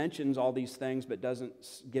 Irenaeus mentions all these things but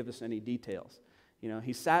doesn't give us any details.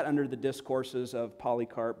 He sat under the discourses of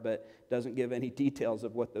Polycarp, but doesn't give any details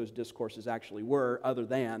of what those discourses actually were, other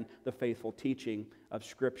than the faithful teaching of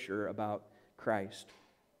Scripture about Christ.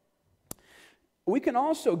 We can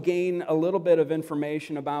also gain a little bit of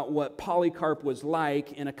information about what Polycarp was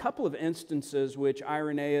like in a couple of instances which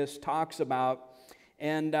Irenaeus talks about,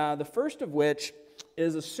 and the first of which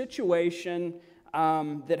is a situation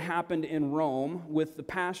that happened in Rome with the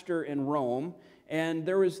pastor in Rome, and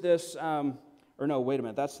there was this...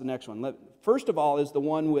 that's the next one. First of all is the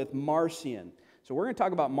one with Marcion. So we're going to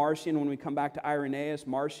talk about Marcion when we come back to Irenaeus.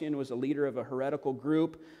 Marcion was a leader of a heretical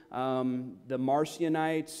group. The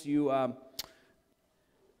Marcionites,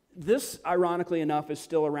 this, ironically enough, is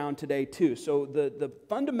still around today too. So the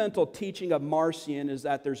fundamental teaching of Marcion is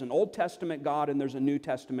that there's an Old Testament God and there's a New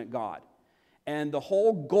Testament God. And the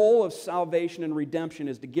whole goal of salvation and redemption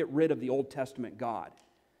is to get rid of the Old Testament God.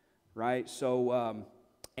 Right? So...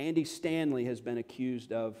 Andy Stanley has been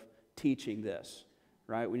accused of teaching this,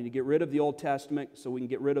 right? We need to get rid of the Old Testament so we can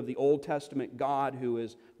get rid of the Old Testament God who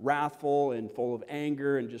is wrathful and full of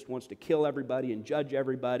anger and just wants to kill everybody and judge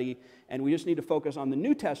everybody. And we just need to focus on the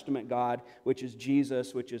New Testament God, which is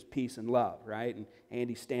Jesus, which is peace and love, right? And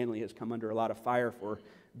Andy Stanley has come under a lot of fire for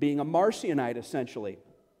being a Marcionite, essentially.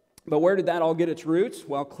 But where did that all get its roots?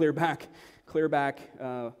 Well, clear back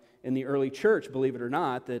in the early church, believe it or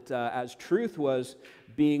not, that as truth was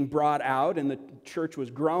being brought out and the church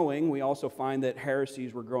was growing, we also find that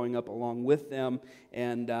heresies were growing up along with them.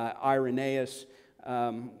 And Irenaeus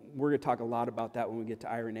We're going to talk a lot about that when we get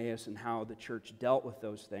to Irenaeus and how the church dealt with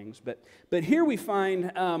those things. But here we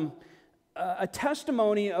find a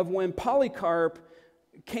testimony of when Polycarp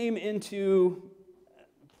came into,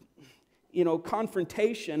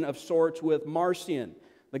 confrontation of sorts with Marcion,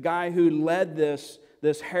 the guy who led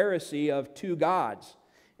this heresy of two gods.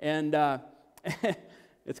 And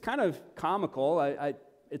it's kind of comical.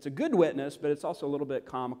 It's a good witness, but it's also a little bit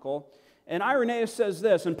comical. And Irenaeus says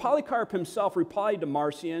this, and Polycarp himself replied to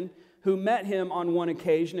Marcion, who met him on one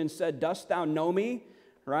occasion and said, "Dost thou know me?"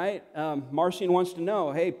 Right? Marcion wants to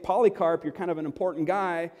know, hey, Polycarp, you're kind of an important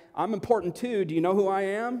guy. I'm important too. Do you know who I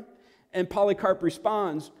am? And Polycarp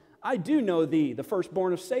responds, "I do know thee, the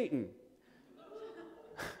firstborn of Satan."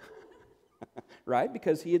 Right?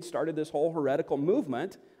 Because he had started this whole heretical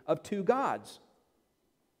movement of two gods.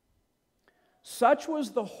 Such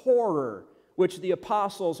was the horror which the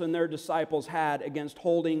apostles and their disciples had against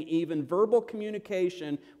holding even verbal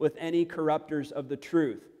communication with any corrupters of the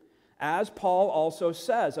truth. As Paul also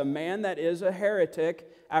says, a man that is a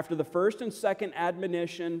heretic, after the first and second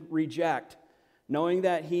admonition, reject, knowing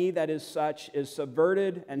that he that is such is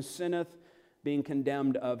subverted and sinneth, being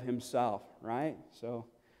condemned of himself. Right? So,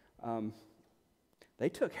 they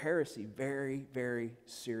took heresy very, very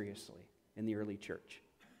seriously in the early church.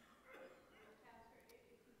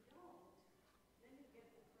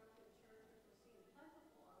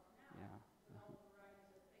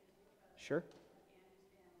 Sure.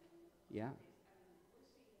 Yeah.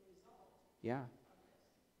 Yeah,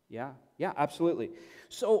 absolutely.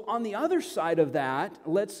 So on the other side of that,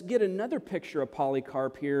 let's get another picture of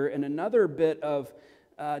Polycarp here and another bit of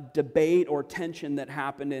debate or tension that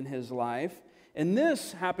happened in his life. And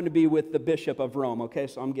this happened to be with the Bishop of Rome. Okay,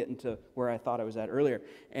 so I'm getting to where I thought I was at earlier.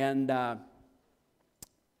 And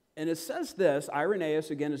it says this,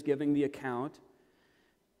 Irenaeus again is giving the account.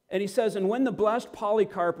 And he says, and when the blessed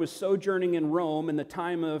Polycarp was sojourning in Rome in the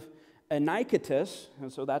time of Anicetus,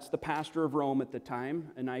 and so that's the pastor of Rome at the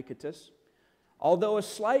time, Anicetus, although a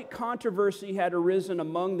slight controversy had arisen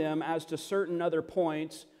among them as to certain other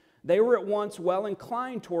points, they were at once well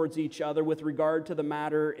inclined towards each other with regard to the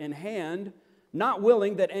matter in hand, not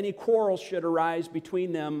willing that any quarrel should arise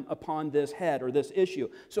between them upon this head or this issue.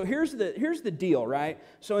 So here's the deal, right?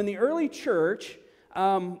 So in the early church,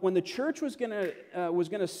 when the church was going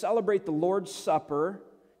to celebrate the Lord's Supper,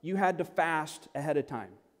 you had to fast ahead of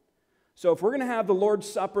time. So if we're going to have the Lord's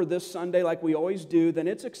Supper this Sunday like we always do, then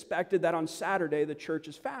it's expected that on Saturday the church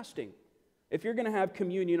is fasting. If you're going to have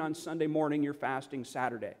communion on Sunday morning, you're fasting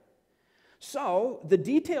Saturday. So the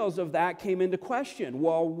details of that came into question.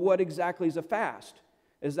 Well, what exactly is a fast?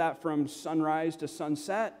 Is that from sunrise to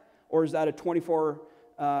sunset? Or is that a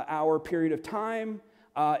 24-hour period of time?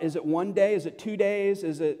 Is it 1 day? Is it 2 days?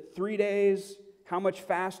 Is it 3 days? How much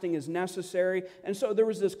fasting is necessary? And so there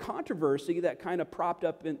was this controversy that kind of cropped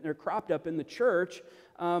up in the church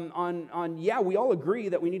we all agree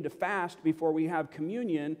that we need to fast before we have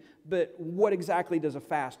communion, but what exactly does a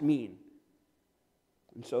fast mean?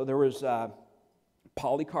 And so there was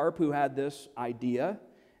Polycarp who had this idea,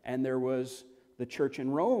 and there was the church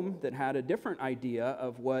in Rome that had a different idea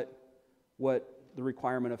of what the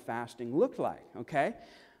requirement of fasting looked like, okay?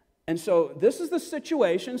 And so this is the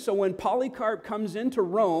situation. So when Polycarp comes into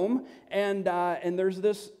Rome and there's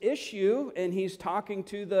this issue and he's talking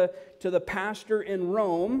to the pastor in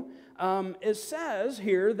Rome, it says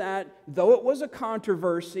here that though it was a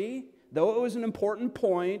controversy, though it was an important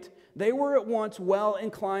point, they were at once well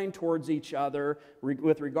inclined towards each other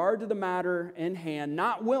with regard to the matter in hand,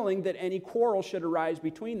 not willing that any quarrel should arise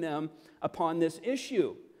between them upon this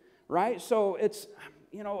issue. Right? So it's,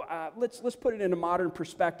 let's put it in a modern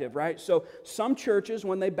perspective, right? So some churches,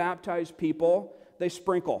 when they baptize people, they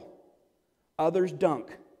sprinkle. Others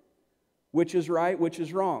dunk. Which is right, which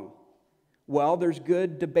is wrong? Well, there's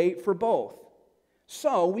good debate for both.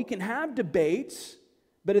 So we can have debates,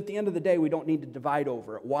 but at the end of the day, we don't need to divide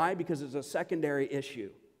over it. Why? Because it's a secondary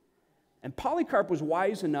issue. And Polycarp was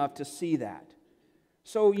wise enough to see that.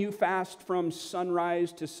 So you fast from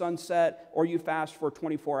sunrise to sunset, or you fast for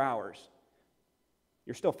 24 hours.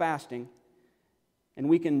 You're still fasting. And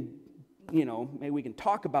we can, maybe we can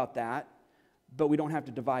talk about that, but we don't have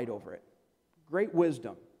to divide over it. Great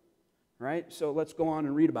wisdom, right? So let's go on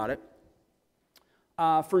and read about it.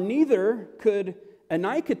 For neither could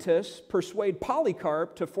Anicetus persuade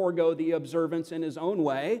Polycarp to forego the observance in his own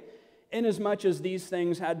way, inasmuch as these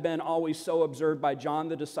things had been always so observed by John,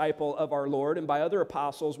 the disciple of our Lord, and by other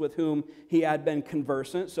apostles with whom he had been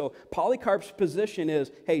conversant. So Polycarp's position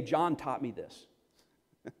is, hey, John taught me this.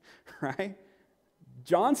 Right?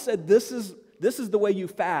 John said this is the way you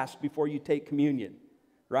fast before you take communion.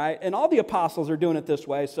 right? And all the apostles are doing it this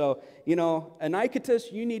way. So,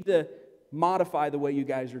 Anicetus, you need to modify the way you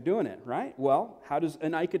guys are doing it, right? Well, how does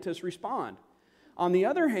Anicetus respond? On the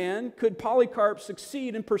other hand, could Polycarp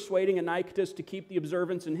succeed in persuading Anicetus to keep the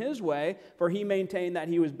observance in his way, for he maintained that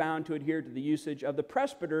he was bound to adhere to the usage of the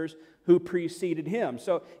presbyters who preceded him?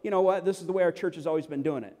 So, you know what? This is the way our church has always been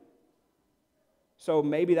doing it. So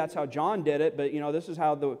maybe that's how John did it, but, this is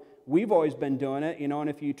how we've always been doing it, and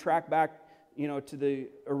if you track back, to the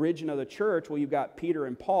origin of the church, well, you've got Peter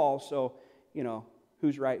and Paul, so,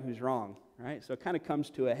 who's right, who's wrong, right? So it kind of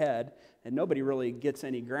comes to a head, and nobody really gets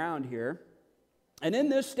any ground here. And in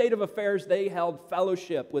this state of affairs, they held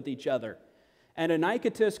fellowship with each other. And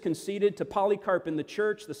Anicetus conceded to Polycarp in the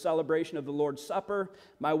church the celebration of the Lord's Supper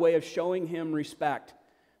by way of showing him respect,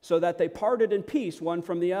 so that they parted in peace one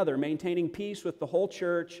from the other, maintaining peace with the whole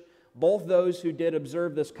church, both those who did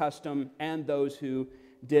observe this custom and those who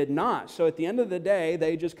did not. So at the end of the day,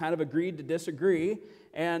 they just kind of agreed to disagree,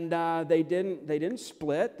 and they didn't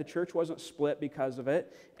split. The church wasn't split because of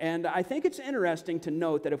it. And I think it's interesting to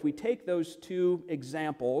note that if we take those two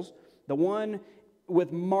examples, the one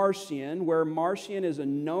with Marcion, where Marcion is a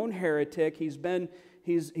known heretic, he's been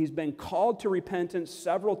called to repentance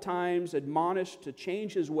several times, admonished to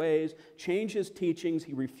change his ways, change his teachings.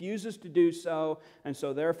 He refuses to do so, and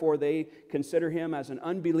so therefore they consider him as an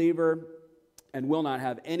unbeliever and will not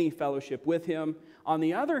have any fellowship with him. On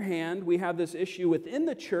the other hand, we have this issue within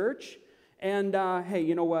the church, and hey,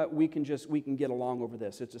 you know what? We can get along over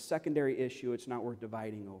this. It's a secondary issue. It's not worth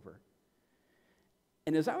dividing over.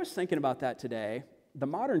 And as I was thinking about that today, the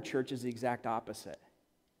modern church is the exact opposite,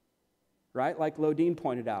 right? Like Lodine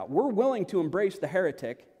pointed out, we're willing to embrace the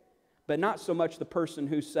heretic, but not so much the person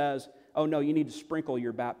who says, "Oh no, you need to sprinkle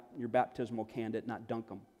your baptismal candidate, not dunk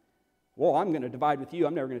them." Well, I'm going to divide with you.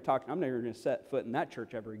 I'm never going to set foot in that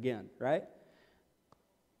church ever again, right?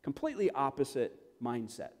 Completely opposite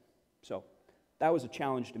mindset. So that was a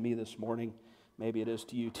challenge to me this morning. Maybe it is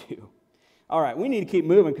to you too. All right, we need to keep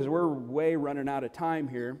moving because we're way running out of time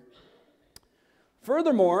here.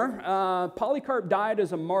 Furthermore, Polycarp died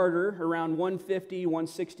as a martyr around 150,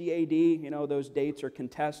 160 AD. Those dates are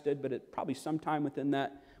contested, but it probably sometime within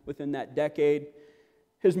that decade.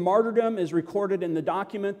 His martyrdom is recorded in the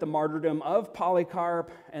document, the martyrdom of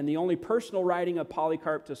Polycarp, and the only personal writing of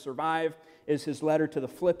Polycarp to survive is his letter to the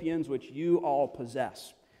Philippians, which you all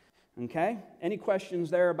possess. Okay? Any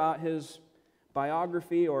questions there about his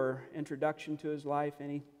biography or introduction to his life?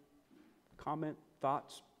 Any comment,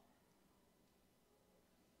 thoughts?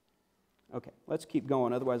 Okay, let's keep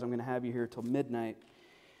going. Otherwise, I'm going to have you here till midnight.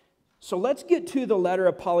 So let's get to the letter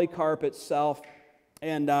of Polycarp itself.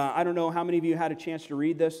 And I don't know how many of you had a chance to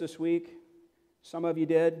read this week. Some of you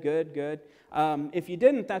did. Good. If you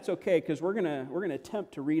didn't, that's okay, because we're gonna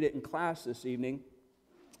attempt to read it in class this evening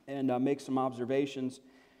and make some observations.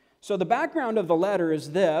 So the background of the letter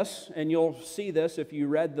is this, and you'll see this if you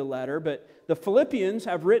read the letter, but the Philippians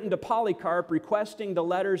have written to Polycarp requesting the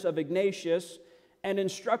letters of Ignatius and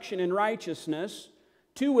instruction in righteousness,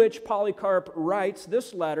 to which Polycarp writes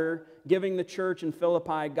this letter, giving the church in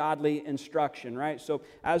Philippi godly instruction, right? So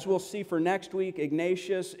as we'll see for next week,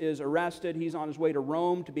 Ignatius is arrested. He's on his way to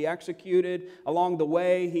Rome to be executed. Along the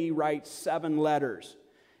way, he writes 7 letters.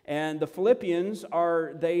 And the Philippians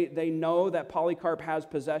they know that Polycarp has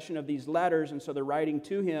possession of these letters, and so they're writing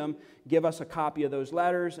to him, give us a copy of those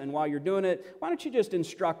letters, and while you're doing it, why don't you just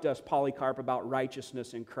instruct us, Polycarp, about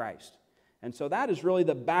righteousness in Christ? And so that is really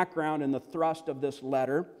the background and the thrust of this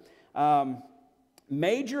letter.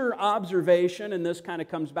 Major observation, and this kind of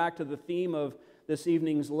comes back to the theme of this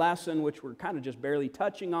evening's lesson, which we're kind of just barely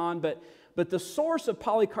touching on, but the source of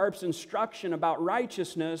Polycarp's instruction about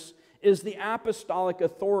righteousness is the apostolic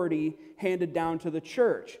authority handed down to the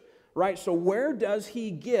church, right? So where does he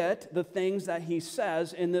get the things that he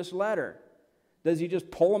says in this letter? Does he just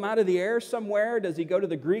pull them out of the air somewhere? Does he go to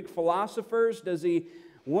the Greek philosophers?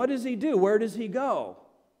 What does he do? Where does he go?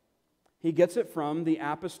 He gets it from the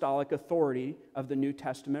apostolic authority of the New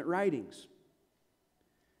Testament writings.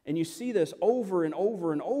 And you see this over and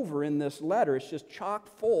over and over in this letter. It's just chock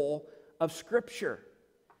full of Scripture.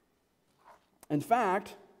 In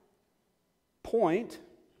fact,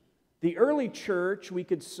 the early church, we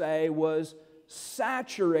could say, was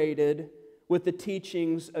saturated with the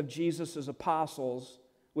teachings of Jesus' apostles,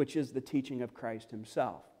 which is the teaching of Christ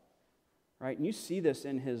himself. Right? And you see this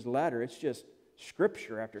in his letter. It's just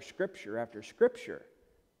Scripture after Scripture after Scripture.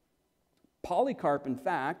 Polycarp, in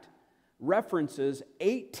fact, references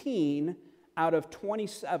 18 out of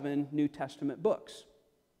 27 New Testament books.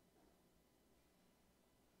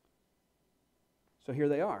 So here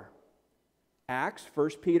they are. Acts, 1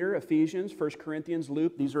 Peter, Ephesians, 1 Corinthians,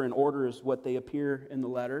 Luke. These are in order as what they appear in the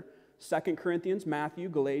letter. 2 Corinthians, Matthew,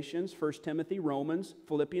 Galatians, 1 Timothy, Romans,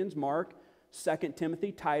 Philippians, Mark, 2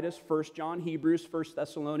 Timothy, Titus, 1 John, Hebrews, 1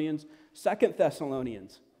 Thessalonians, 2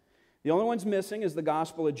 Thessalonians. The only ones missing is the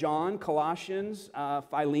Gospel of John, Colossians,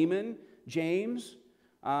 Philemon, James,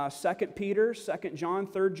 2 Peter, 2 John,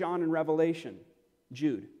 3 John, and Revelation,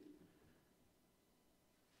 Jude.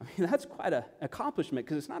 I mean, that's quite an accomplishment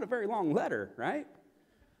because it's not a very long letter, right?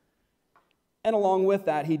 And along with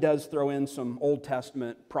that, he does throw in some Old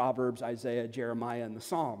Testament, Proverbs, Isaiah, Jeremiah, and the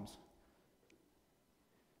Psalms.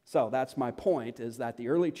 So that's my point, is that the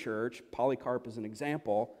early church, Polycarp is an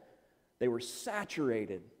example, they were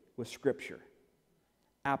saturated with Scripture,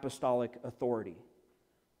 apostolic authority.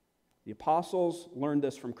 The apostles learned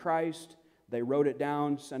this from Christ. They wrote it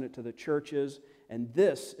down, sent it to the churches, and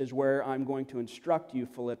this is where I'm going to instruct you,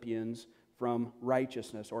 Philippians, from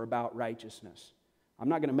righteousness or about righteousness. I'm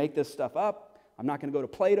not going to make this stuff up. I'm not going to go to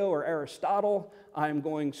Plato or Aristotle. I'm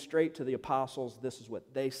going straight to the apostles. This is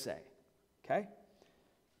what they say. Okay?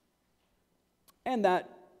 And that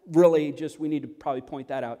really just, we need to probably point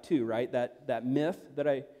that out too, right? That myth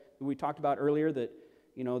that we talked about earlier, that,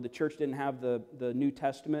 you know, the church didn't have the New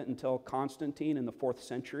Testament until Constantine in the 4th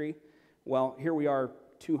century. Well, here we are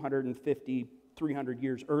 250, 300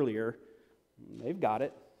 years earlier. They've got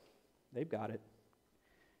it. They've got it.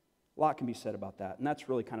 A lot can be said about that, and that's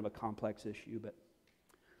really kind of a complex issue. But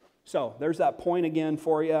so there's that point again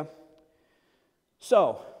for you.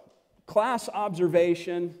 So, class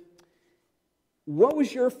observation. What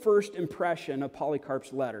was your first impression of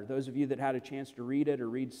Polycarp's letter? Those of you that had a chance to read it or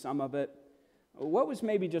read some of it, what was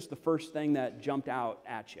maybe just the first thing that jumped out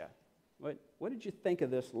at you? What did you think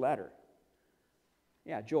of this letter?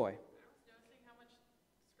 Yeah, Joy. I was noticing how much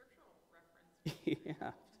scriptural reference.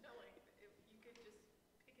 Yeah. You could just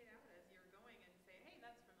pick it out as you're going and say, hey,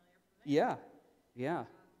 that's familiar from there. Yeah.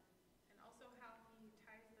 And also how he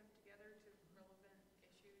ties them together to relevant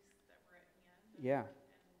issues that were at hand. Yeah. And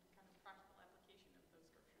kind of practical application of those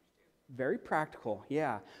scriptures too. Very practical,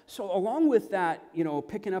 yeah. So along with that, you know,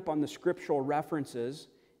 picking up on the scriptural references,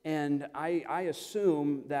 and I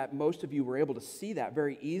assume that most of you were able to see that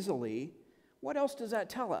very easily. What else does that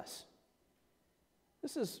tell us?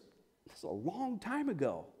 This is a long time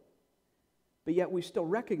ago, but yet we still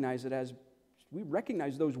recognize it as, we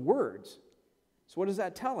recognize those words. So what does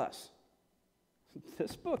that tell us?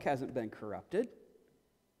 This book hasn't been corrupted.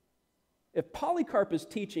 If Polycarp is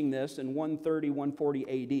teaching this in 130, 140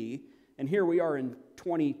 AD, and here we are in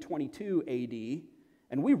 2022 AD,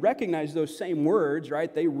 and we recognize those same words,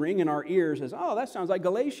 right? They ring in our ears as, oh, that sounds like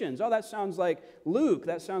Galatians. Oh, that sounds like Luke.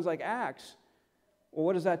 That sounds like Acts. Well,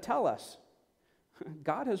 what does that tell us?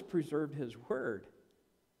 God has preserved His Word.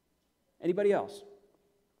 Anybody else?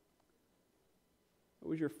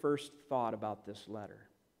 What was your first thought about this letter?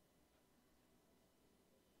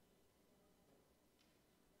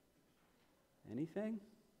 Anything?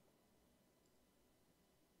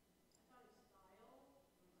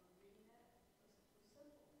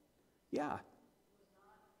 Yeah.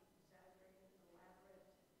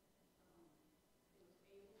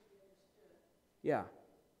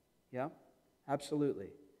 Yeah, absolutely.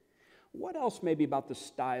 What else maybe about the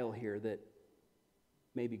style here that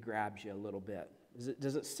maybe grabs you a little bit?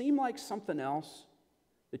 Does it seem like something else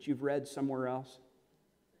that you've read somewhere else?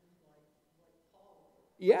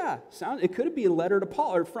 Yeah, it could be a letter to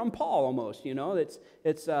Paul, or from Paul almost, you know.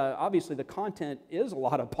 It's obviously the content is a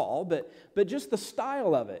lot of Paul, but just the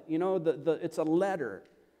style of it, you know, it's a letter,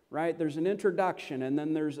 right? There's an introduction, and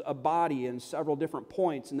then there's a body and several different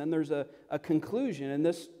points, and then there's a conclusion, and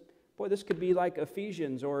this could be like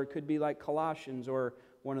Ephesians, or it could be like Colossians, or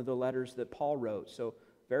one of the letters that Paul wrote. So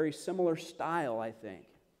very similar style, I think.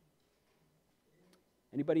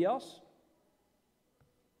 Anybody else?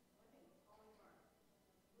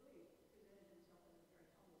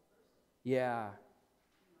 Yeah.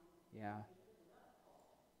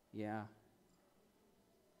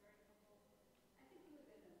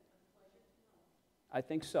 I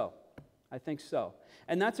think so.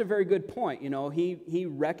 And that's a very good point. You know, he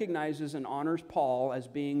recognizes and honors Paul as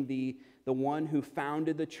being the one who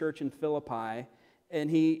founded the church in Philippi, and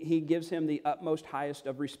he gives him the utmost highest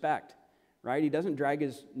of respect, right? He doesn't drag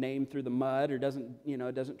his name through the mud, or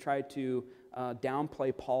doesn't try to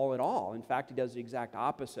downplay Paul at all. In fact, he does the exact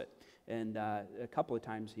opposite. And a couple of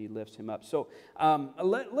times he lifts him up. So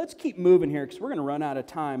let's keep moving here, because we're going to run out of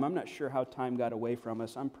time. I'm not sure how time got away from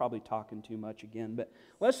us. I'm probably talking too much again. But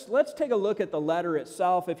let's take a look at the letter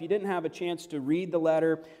itself. If you didn't have a chance to read the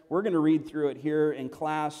letter, we're going to read through it here in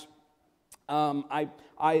class.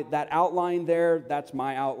 That outline there, that's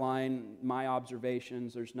my outline, my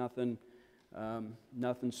observations. There's nothing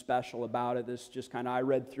special about it. This just kind of, I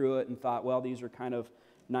read through it and thought, well, these are kind of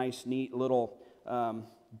nice, neat little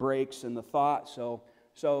breaks in the thought. So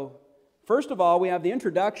first of all, we have the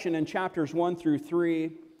introduction in chapters 1 through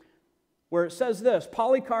 3, where it says this: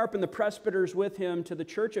 Polycarp and the presbyters with him, to the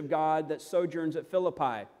church of God that sojourns at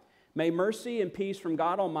Philippi. May mercy and peace from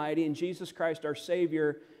God Almighty and Jesus Christ our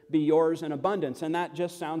Savior be yours in abundance. And that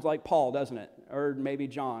just sounds like Paul, doesn't it? Or maybe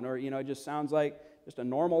John, or, it just sounds like just a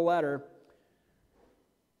normal letter.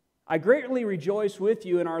 I greatly rejoice with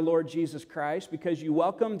you in our Lord Jesus Christ, because you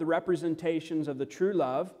welcomed the representations of the true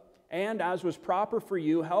love, and, as was proper for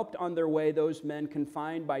you, helped on their way those men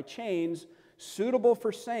confined by chains suitable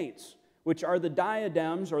for saints, which are the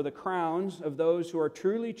diadems or the crowns of those who are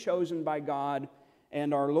truly chosen by God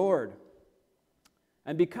and our Lord.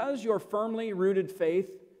 And because your firmly rooted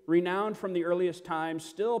faith, renowned from the earliest times,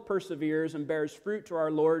 still perseveres and bears fruit to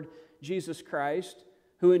our Lord Jesus Christ,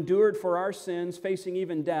 who endured for our sins, facing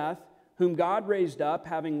even death, whom God raised up,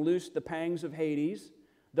 having loosed the pangs of Hades,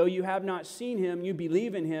 though you have not seen him, you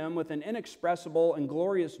believe in him with an inexpressible and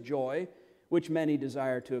glorious joy, which many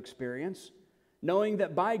desire to experience, knowing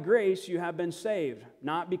that by grace you have been saved,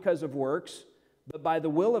 not because of works, but by the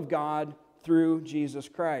will of God through Jesus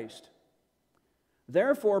Christ.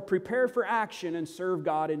 Therefore, prepare for action and serve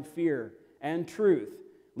God in fear and truth,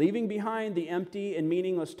 leaving behind the empty and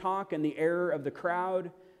meaningless talk and the error of the crowd,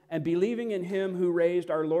 and believing in him who raised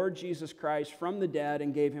our Lord Jesus Christ from the dead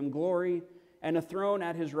and gave him glory and a throne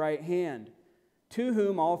at his right hand, to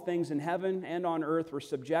whom all things in heaven and on earth were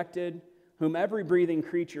subjected, whom every breathing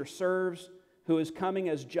creature serves, who is coming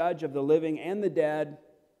as judge of the living and the dead,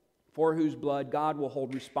 for whose blood God will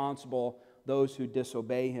hold responsible those who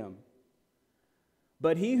disobey him.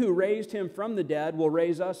 But he who raised him from the dead will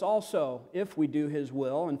raise us also, if we do his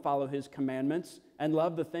will and follow his commandments and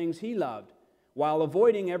love the things he loved, while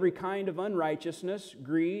avoiding every kind of unrighteousness,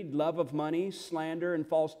 greed, love of money, slander, and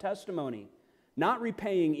false testimony, not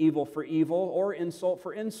repaying evil for evil, or insult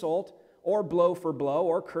for insult, or blow for blow,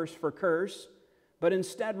 or curse for curse, but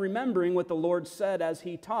instead remembering what the Lord said as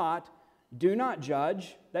he taught, do not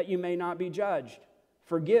judge, that you may not be judged.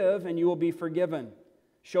 Forgive, and you will be forgiven.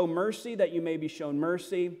 Show mercy, that you may be shown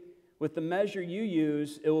mercy. With the measure you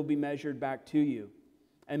use, it will be measured back to you.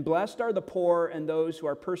 And blessed are the poor and those who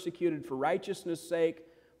are persecuted for righteousness' sake,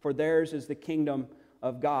 for theirs is the kingdom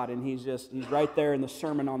of God. And he's right there in the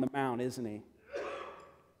Sermon on the Mount, isn't he?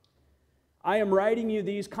 I am writing you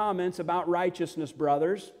these comments about righteousness,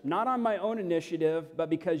 brothers, not on my own initiative, but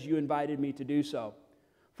because you invited me to do so.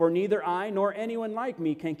 For neither I nor anyone like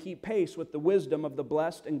me can keep pace with the wisdom of the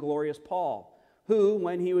blessed and glorious Paul, who,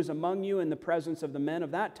 when he was among you in the presence of the men of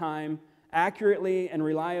that time, accurately and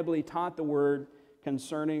reliably taught the word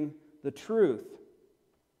concerning the truth.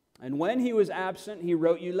 And when he was absent, he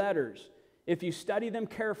wrote you letters. If you study them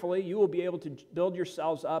carefully, you will be able to build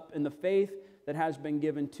yourselves up in the faith that has been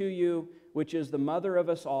given to you, which is the mother of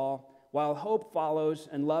us all, while hope follows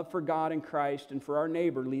and love for God and Christ and for our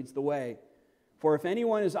neighbor leads the way. For if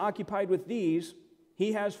anyone is occupied with these,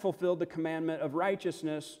 he has fulfilled the commandment of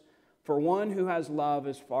righteousness. For one who has love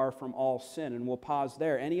is far from all sin. And we'll pause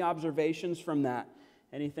there. Any observations from that?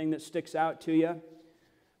 Anything that sticks out to you?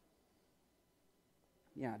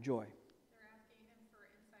 Yeah, Joy. They're asking him for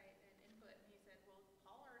insight and input, and he said, well,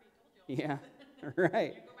 Paul already told you all Yeah, this.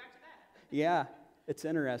 right. You go back to that. Yeah, it's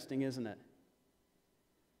interesting, isn't it?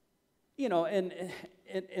 You know, and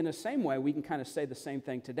in the same way, we can kind of say the same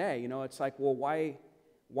thing today. You know, it's like, well,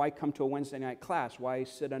 why come to a Wednesday night class? Why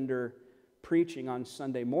sit under preaching on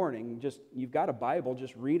Sunday morning? Just, you've got a Bible,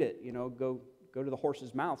 just read it. You know, go to the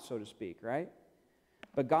horse's mouth, so to speak, right?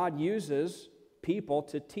 But God uses people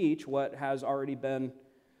to teach what has already been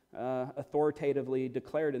authoritatively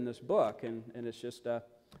declared in this book, and it's just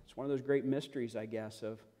it's one of those great mysteries, I guess,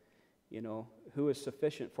 of, you know, who is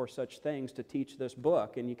sufficient for such things to teach this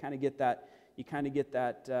book. And you kind of get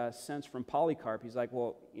that sense from Polycarp. He's like,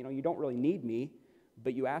 well, you know, you don't really need me,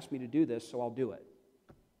 but you asked me to do this, so I'll do it.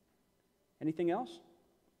 Anything else?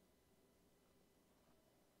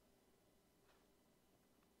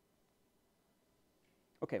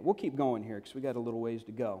 Okay, we'll keep going here because we got a little ways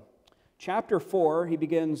to go. Chapter 4, he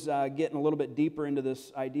begins getting a little bit deeper into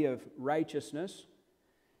this idea of righteousness.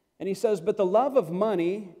 And he says, but the love of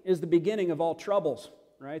money is the beginning of all troubles,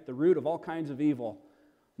 right? The root of all kinds of evil.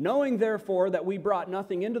 Knowing, therefore, that we brought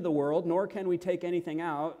nothing into the world, nor can we take anything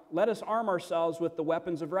out, let us arm ourselves with the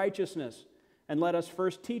weapons of righteousness, and let us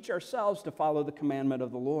first teach ourselves to follow the commandment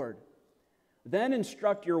of the Lord. Then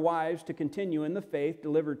instruct your wives to continue in the faith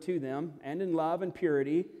delivered to them, and in love and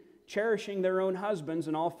purity, cherishing their own husbands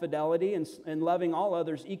in all fidelity and loving all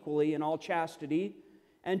others equally in all chastity,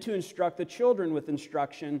 and to instruct the children with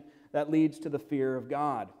instruction that leads to the fear of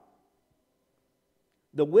God.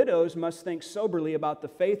 The widows must think soberly about the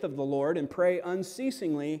faith of the Lord and pray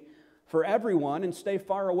unceasingly for everyone and stay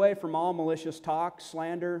far away from all malicious talk,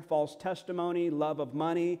 slander, false testimony, love of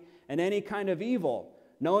money, and any kind of evil,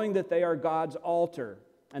 knowing that they are God's altar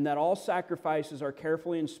and that all sacrifices are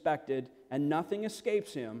carefully inspected and nothing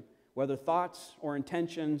escapes Him, whether thoughts or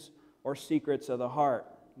intentions or secrets of the heart.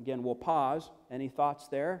 Again, we'll pause. Any thoughts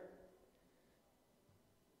there?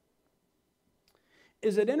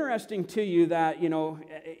 Is it interesting to you that, you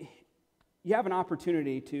have an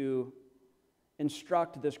opportunity to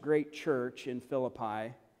instruct this great church in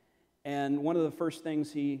Philippi, and one of the first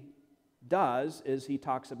things he does is he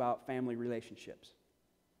talks about family relationships.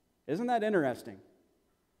 Isn't that interesting?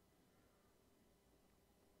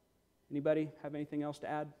 Anybody have anything else to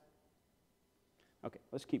add? Okay,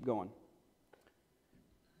 let's keep going.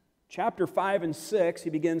 Chapter 5 and 6, he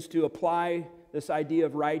begins to apply this idea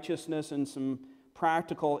of righteousness and some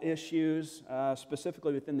practical issues,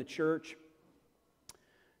 specifically within the church.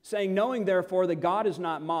 Saying, knowing therefore that God is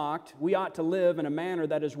not mocked, we ought to live in a manner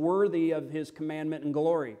that is worthy of His commandment and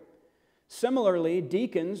glory. Similarly,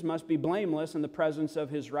 deacons must be blameless in the presence of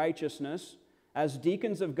His righteousness, as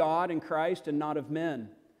deacons of God and Christ and not of men.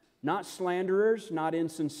 Not slanderers, not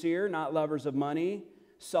insincere, not lovers of money,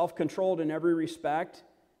 self-controlled in every respect,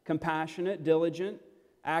 compassionate, diligent,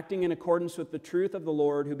 acting in accordance with the truth of the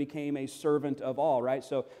Lord, who became a servant of all, right?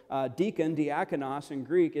 So deacon, diakonos in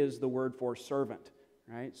Greek, is the word for servant.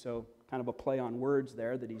 Right? So kind of a play on words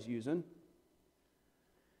there that he's using.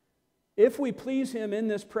 If we please Him in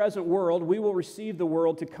this present world, we will receive the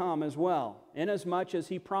world to come as well, inasmuch as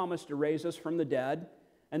He promised to raise us from the dead,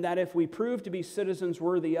 and that if we prove to be citizens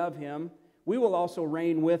worthy of Him, we will also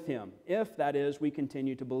reign with Him, if, that is, we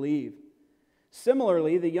continue to believe.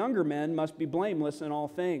 Similarly, the younger men must be blameless in all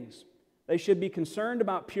things. They should be concerned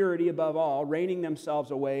about purity above all, reining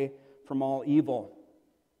themselves away from all evil.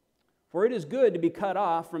 For it is good to be cut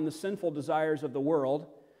off from the sinful desires of the world,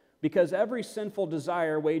 because every sinful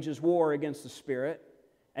desire wages war against the Spirit,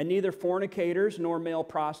 and neither fornicators, nor male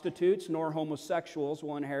prostitutes, nor homosexuals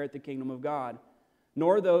will inherit the kingdom of God,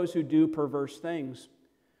 nor those who do perverse things.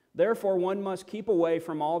 Therefore one must keep away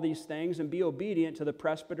from all these things and be obedient to the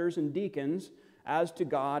presbyters and deacons as to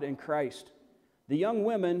God and Christ. The young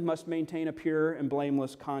women must maintain a pure and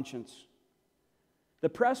blameless conscience. The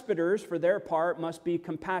presbyters, for their part, must be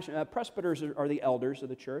compassionate. Presbyters are the elders of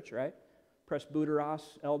the church, right? Presbyteros,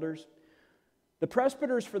 elders. The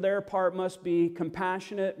presbyters, for their part, must be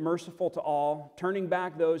compassionate, merciful to all, turning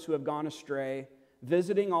back those who have gone astray,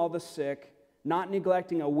 visiting all the sick, not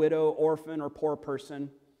neglecting a widow, orphan, or poor person,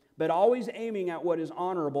 but always aiming at what is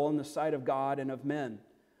honorable in the sight of God and of men,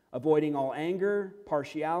 avoiding all anger,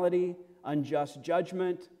 partiality, unjust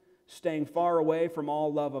judgment, staying far away from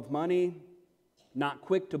all love of money, not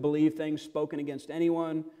quick to believe things spoken against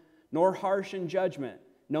anyone, nor harsh in judgment,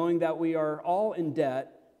 knowing that we are all in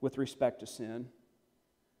debt with respect to sin.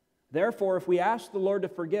 Therefore, if we ask the Lord to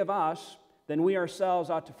forgive us, then we ourselves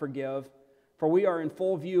ought to forgive, for we are in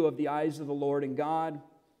full view of the eyes of the Lord and God,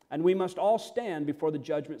 and we must all stand before the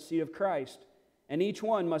judgment seat of Christ, and each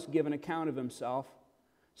one must give an account of himself.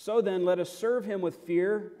 So then, let us serve Him with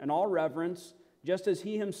fear and all reverence, just as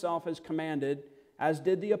He Himself has commanded, as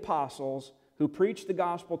did the apostles, who preached the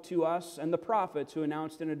gospel to us, and the prophets who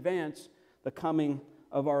announced in advance the coming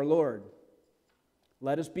of our Lord.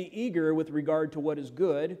 Let us be eager with regard to what is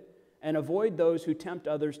good, and avoid those who tempt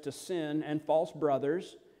others to sin, and false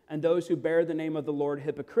brothers, and those who bear the name of the Lord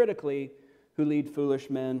hypocritically, who lead foolish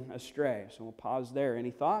men astray. So we'll pause there.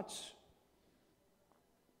 Any thoughts?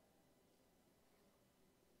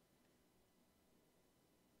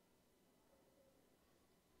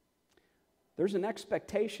 There's an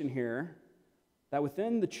expectation here that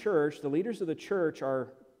within the church, the leaders of the church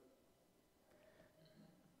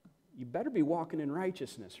you better be walking in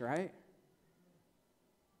righteousness, right?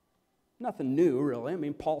 Nothing new, really. I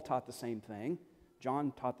mean, Paul taught the same thing.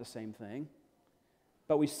 John taught the same thing.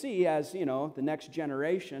 But we see, as, the next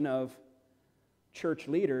generation of church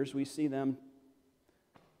leaders, we see them,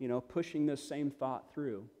 pushing this same thought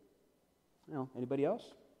through. Anybody else?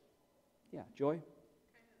 Yeah, Joy?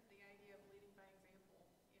 Kind of the idea of leading by example,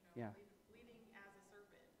 Yeah. leading as a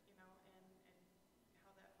servant, and how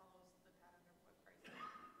that follows the pattern of what Christ did.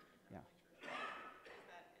 Yeah. Is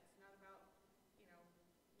that it's not about,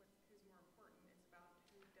 who's more important, it's about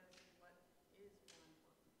who does what is more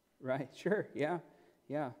important. Right, sure, yeah.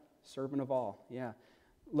 Servant of all, yeah.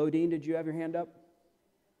 Lodine, did you have your hand up?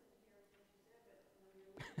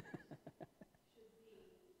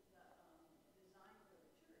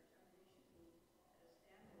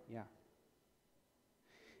 Yeah.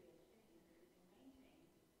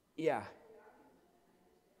 Yeah.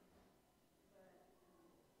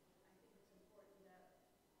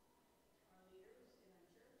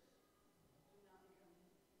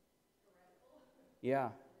 Yeah.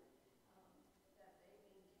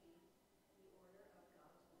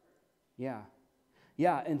 Yeah.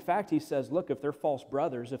 Yeah, in fact, he says, look, if they're false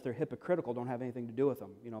brothers, if they're hypocritical, don't have anything to do with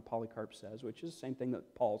them. You know, Polycarp says, which is the same thing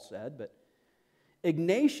that Paul said, but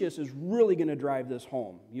Ignatius is really going to drive this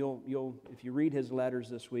home. You'll if you read his letters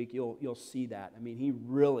this week, you'll see that. I mean,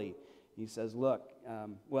 he says, look,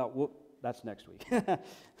 that's next week.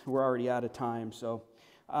 We're already out of time. So,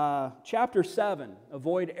 chapter 7,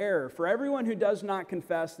 avoid error. For everyone who does not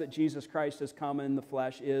confess that Jesus Christ has come in the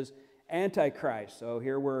flesh is Antichrist. So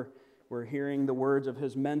here we're hearing the words of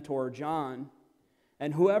his mentor, John.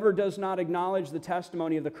 And whoever does not acknowledge the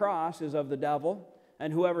testimony of the cross is of the devil.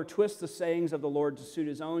 And whoever twists the sayings of the Lord to suit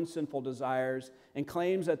his own sinful desires and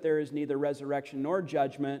claims that there is neither resurrection nor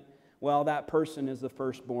judgment, well, that person is the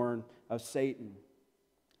firstborn of Satan.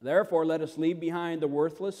 Therefore, let us leave behind the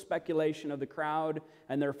worthless speculation of the crowd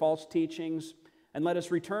and their false teachings, and let us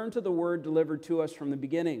return to the word delivered to us from the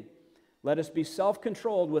beginning. Let us be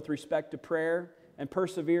self-controlled with respect to prayer and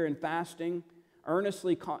persevere in fasting,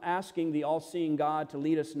 earnestly asking the all-seeing God to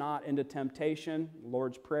lead us not into temptation, the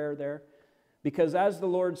Lord's Prayer there. Because as the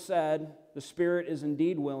Lord said, the spirit is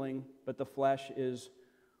indeed willing, but the flesh is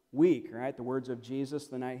weak, right? The words of Jesus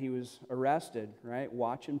the night he was arrested, right?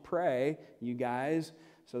 Watch and pray, you guys,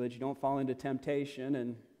 so that you don't fall into temptation,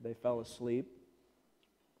 and they fell asleep.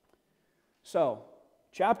 So,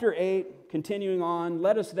 chapter 8, continuing on,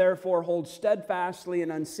 let us therefore hold steadfastly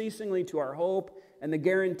and unceasingly to our hope and the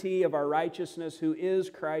guarantee of our righteousness, who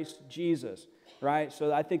is Christ Jesus. Right?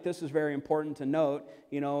 So I think this is very important to note.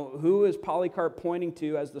 You know, who is Polycarp pointing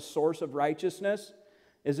to as the source of righteousness?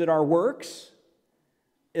 Is it our works?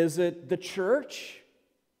 Is it the church?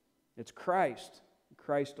 It's Christ.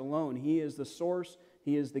 Christ alone. He is the source.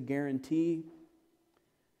 He is the guarantee.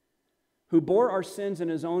 Who bore our sins in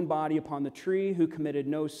his own body upon the tree, who committed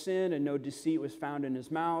no sin and no deceit was found in his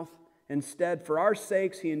mouth. Instead, for our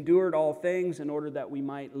sakes, he endured all things in order that we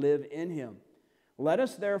might live in him. Let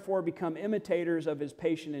us therefore become imitators of his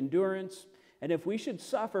patient endurance, and if we should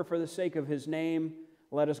suffer for the sake of his name,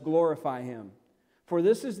 let us glorify him. For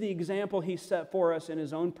this is the example he set for us in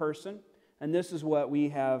his own person, and this is what we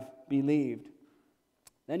have believed.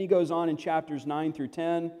 Then he goes on in chapters 9 through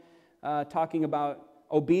 10, talking about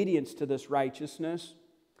obedience to this righteousness.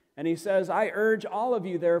 And he says, I urge all of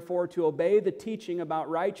you, therefore, to obey the teaching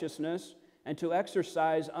about righteousness and to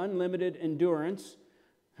exercise unlimited endurance.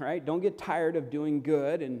 Right? Don't get tired of doing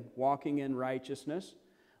good and walking in righteousness,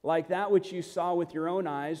 like that which you saw with your own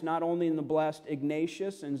eyes, not only in the blessed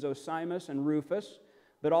Ignatius and Zosimus and Rufus,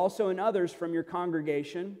 but also in others from your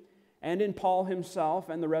congregation, and in Paul himself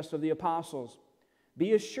and the rest of the apostles.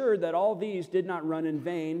 Be assured that all these did not run in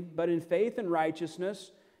vain, but in faith and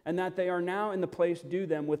righteousness, and that they are now in the place due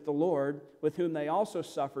them with the Lord, with whom they also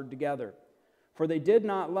suffered together. For they did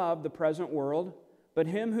not love the present world, but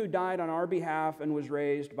him who died on our behalf and was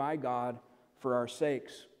raised by God for our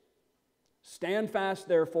sakes. Stand fast,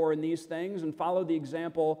 therefore, in these things and follow the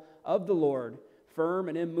example of the Lord, firm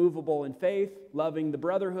and immovable in faith, loving the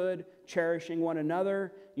brotherhood, cherishing one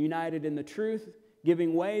another, united in the truth,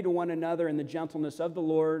 giving way to one another in the gentleness of the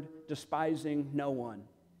Lord, despising no one.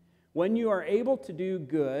 When you are able to do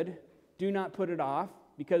good, do not put it off,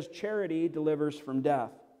 because charity delivers from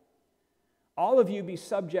death. All of you be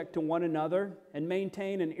subject to one another and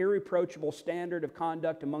maintain an irreproachable standard of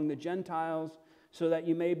conduct among the Gentiles, so that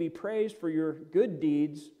you may be praised for your good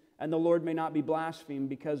deeds and the Lord may not be blasphemed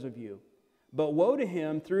because of you. But woe to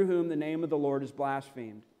him through whom the name of the Lord is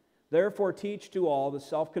blasphemed. Therefore teach to all the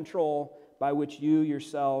self-control by which you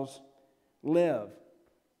yourselves live.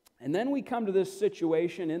 And then we come to this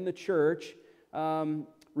situation in the church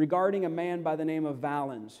regarding a man by the name of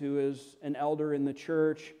Valens, who is an elder in the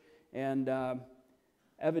church. And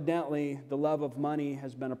evidently, the love of money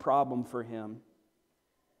has been a problem for him.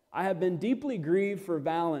 I have been deeply grieved for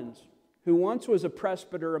Valens, who once was a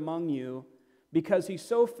presbyter among you, because he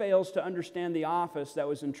so fails to understand the office that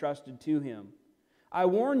was entrusted to him. I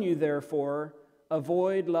warn you, therefore,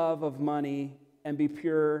 avoid love of money and be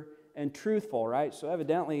pure and truthful, right? So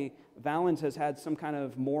evidently, Valens has had some kind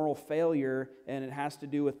of moral failure, and it has to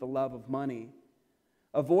do with the love of money.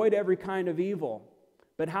 Avoid every kind of evil.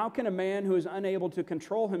 But how can a man who is unable to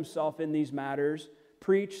control himself in these matters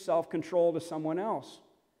preach self-control to someone else?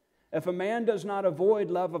 If a man does not avoid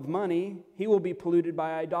love of money, he will be polluted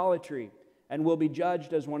by idolatry and will be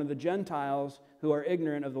judged as one of the Gentiles who are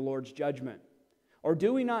ignorant of the Lord's judgment. Or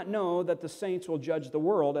do we not know that the saints will judge the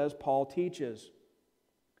world, as Paul teaches?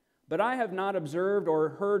 But I have not observed or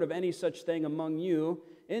heard of any such thing among you,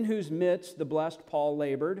 in whose midst the blessed Paul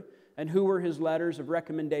labored, and who were his letters of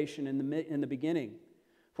recommendation in the beginning.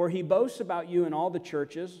 For he boasts about you in all the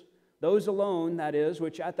churches, those alone, that is,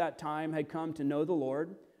 which at that time had come to know the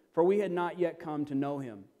Lord, for we had not yet come to know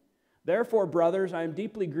him. Therefore, brothers, I am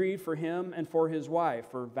deeply grieved for him and for his wife,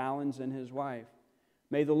 for Valens and his wife.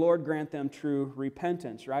 May the Lord grant them true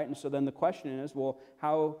repentance, right? And so then the question is, well,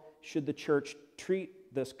 how should the church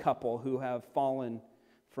treat this couple who have fallen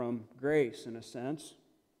from grace, in a sense?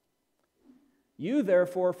 You,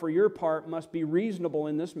 therefore, for your part, must be reasonable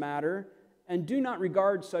in this matter, and do not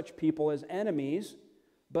regard such people as enemies,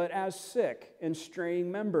 but as sick and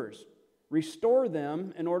straying members. Restore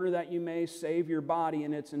them in order that you may save your body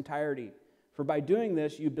in its entirety. For by doing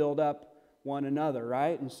this, you build up one another,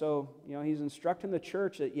 right? And so, he's instructing the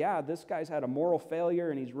church that, this guy's had a moral failure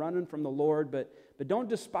and he's running from the Lord, but don't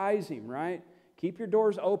despise him, right? Keep your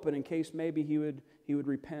doors open in case maybe he would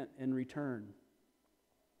repent and return.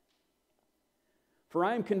 For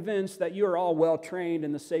I am convinced that you are all well trained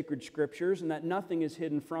in the sacred scriptures and that nothing is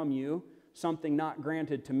hidden from you, something not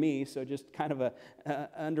granted to me. So just kind of a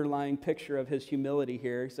underlying picture of his humility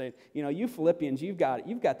here, saying, you Philippians, you've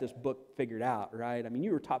got this book figured out, right? I mean,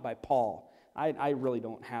 you were taught by Paul. I really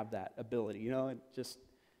don't have that ability, it's just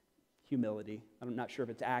humility. I'm not sure if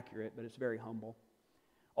it's accurate, but it's very humble.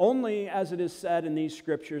 Only, as it is said in these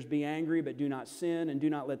scriptures, be angry, but do not sin, and do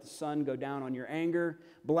not let the sun go down on your anger.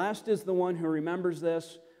 Blessed is the one who remembers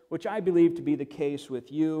this, which I believe to be the case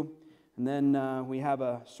with you. And then we have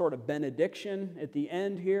a sort of benediction at the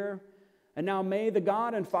end here. And now may the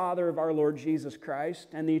God and Father of our Lord Jesus Christ,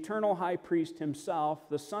 and the eternal high priest himself,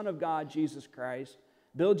 the Son of God, Jesus Christ,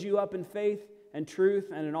 build you up in faith and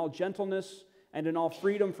truth and in all gentleness and in all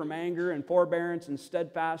freedom from anger and forbearance and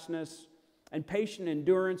steadfastness and patient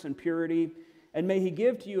endurance and purity. And may he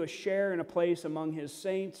give to you a share and a place among his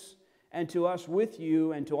saints, and to us with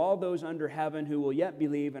you, and to all those under heaven who will yet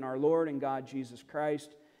believe in our Lord and God Jesus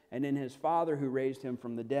Christ, and in his Father who raised him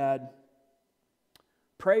from the dead.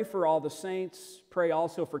 Pray for all the saints. Pray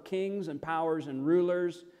also for kings and powers and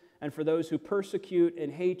rulers, and for those who persecute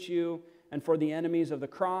and hate you, and for the enemies of the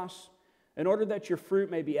cross, in order that your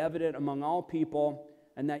fruit may be evident among all people,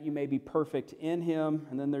 and that you may be perfect in him.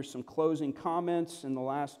 And then there's some closing comments in the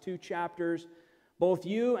last 2 chapters. Both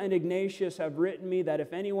you and Ignatius have written me that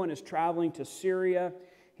if anyone is traveling to Syria,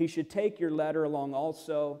 he should take your letter along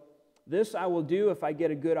also. This I will do if I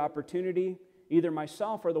get a good opportunity, either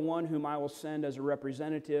myself or the one whom I will send as a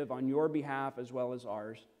representative on your behalf as well as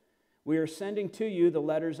ours. We are sending to you the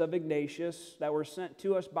letters of Ignatius that were sent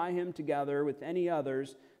to us by him together with any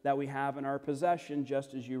others that we have in our possession,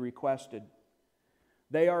 just as you requested.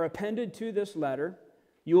 They are appended to this letter.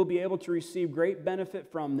 You will be able to receive great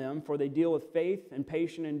benefit from them, for they deal with faith and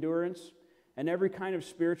patient endurance and every kind of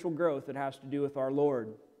spiritual growth that has to do with our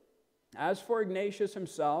Lord. As for Ignatius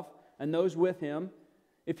himself and those with him,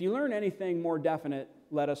 if you learn anything more definite,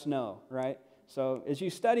 let us know, right? So as you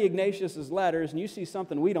study Ignatius's letters and you see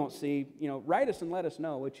something we don't see, write us and let us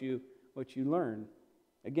know what you learn.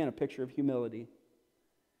 Again, a picture of humility.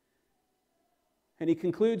 And he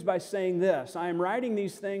concludes by saying this: I am writing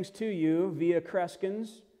these things to you via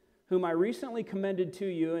Crescens, whom I recently commended to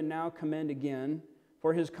you and now commend again,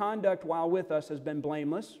 for his conduct while with us has been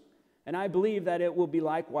blameless, and I believe that it will be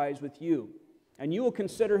likewise with you. And you will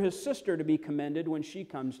consider his sister to be commended when she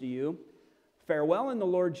comes to you. Farewell in the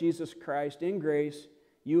Lord Jesus Christ, in grace,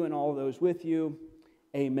 you and all those with you.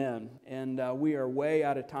 Amen. And we are way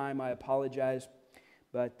out of time. I apologize.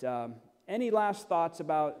 But any last thoughts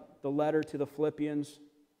about the letter to the Philippians?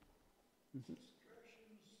 Mm-hmm.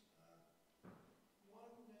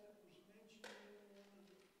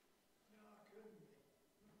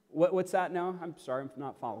 What's that now? I'm sorry, I'm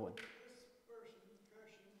not following.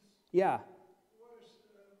 Yeah.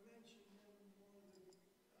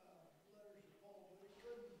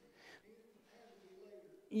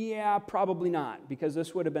 Yeah, probably not, because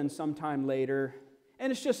this would have been sometime later.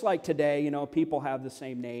 And it's just like today, people have the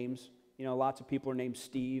same names. Lots of people are named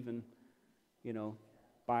Steve and,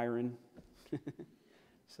 Byron.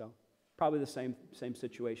 So probably the same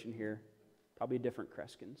situation here. Probably different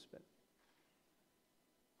Crescens, but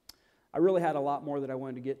I really had a lot more that I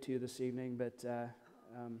wanted to get to this evening, but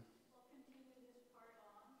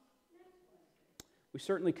we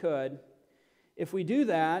certainly could. If we do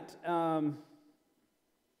that,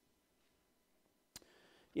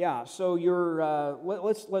 yeah. So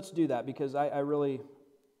let's do that, because I really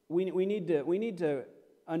we need to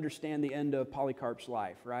understand the end of Polycarp's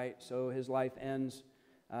life, right? So his life ends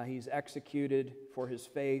He's executed for his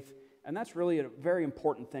faith. And that's really a very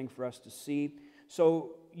important thing for us to see.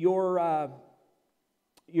 So your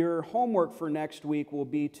homework for next week will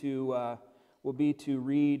be to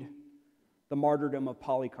read the martyrdom of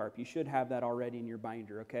Polycarp. You should have that already in your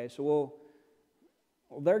binder, okay? So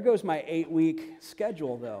well, there goes my 8-week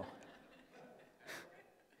schedule, though.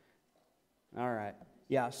 All right.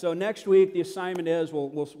 Yeah, so next week the assignment is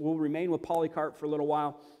we'll remain with Polycarp for a little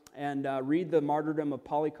while and read the martyrdom of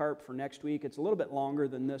Polycarp for next week. It's a little bit longer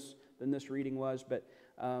than this reading was, but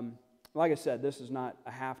like I said, this is not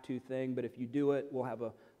a have-to thing, but if you do it, we'll have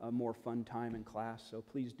a more fun time in class, so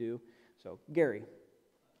please do. So, Gary.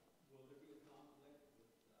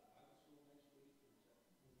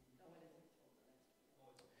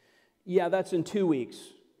 Yeah, that's in 2 weeks.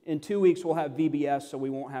 In 2 weeks, we'll have VBS, so we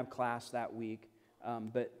won't have class that week.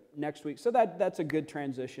 But next week, so that's a good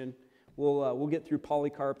transition. We'll get through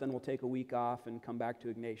Polycarp, then we'll take a week off and come back to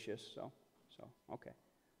Ignatius. So okay,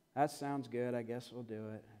 that sounds good. I guess we'll do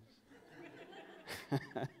it.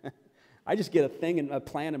 I just get a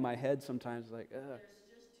plan in my head sometimes, like. There's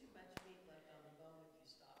just too much meat left on the bone if you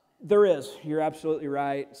stop now. There is. You're absolutely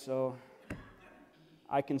right. So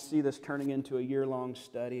I can see this turning into a year-long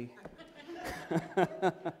study.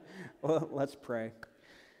 Well, let's pray.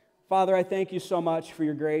 Father, I thank you so much for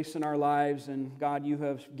your grace in our lives. And God, you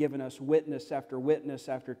have given us witness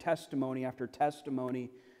after testimony after testimony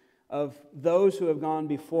of those who have gone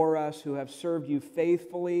before us, who have served you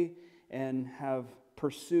faithfully and have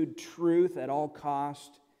pursued truth at all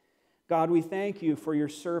cost. God, we thank you for your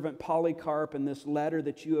servant Polycarp and this letter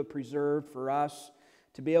that you have preserved for us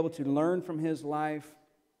to be able to learn from his life.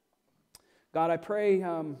 God, I pray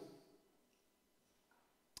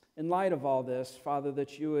in light of all this, Father,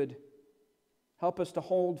 that you would help us to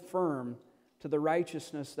hold firm to the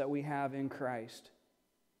righteousness that we have in Christ.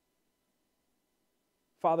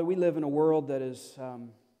 Father, we live in a world that is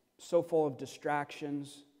so full of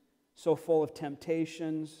distractions, so full of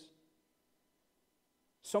temptations,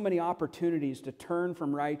 so many opportunities to turn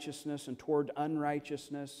from righteousness and toward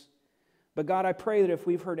unrighteousness. But God, I pray that if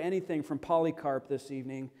we've heard anything from Polycarp this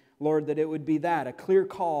evening, Lord, that it would be that, a clear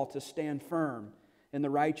call to stand firm in the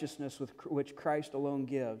righteousness which Christ alone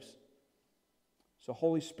gives. So,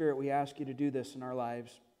 Holy Spirit, we ask you to do this in our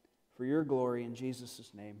lives for your glory in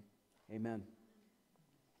Jesus' name. Amen.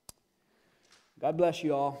 God bless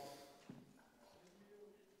you all.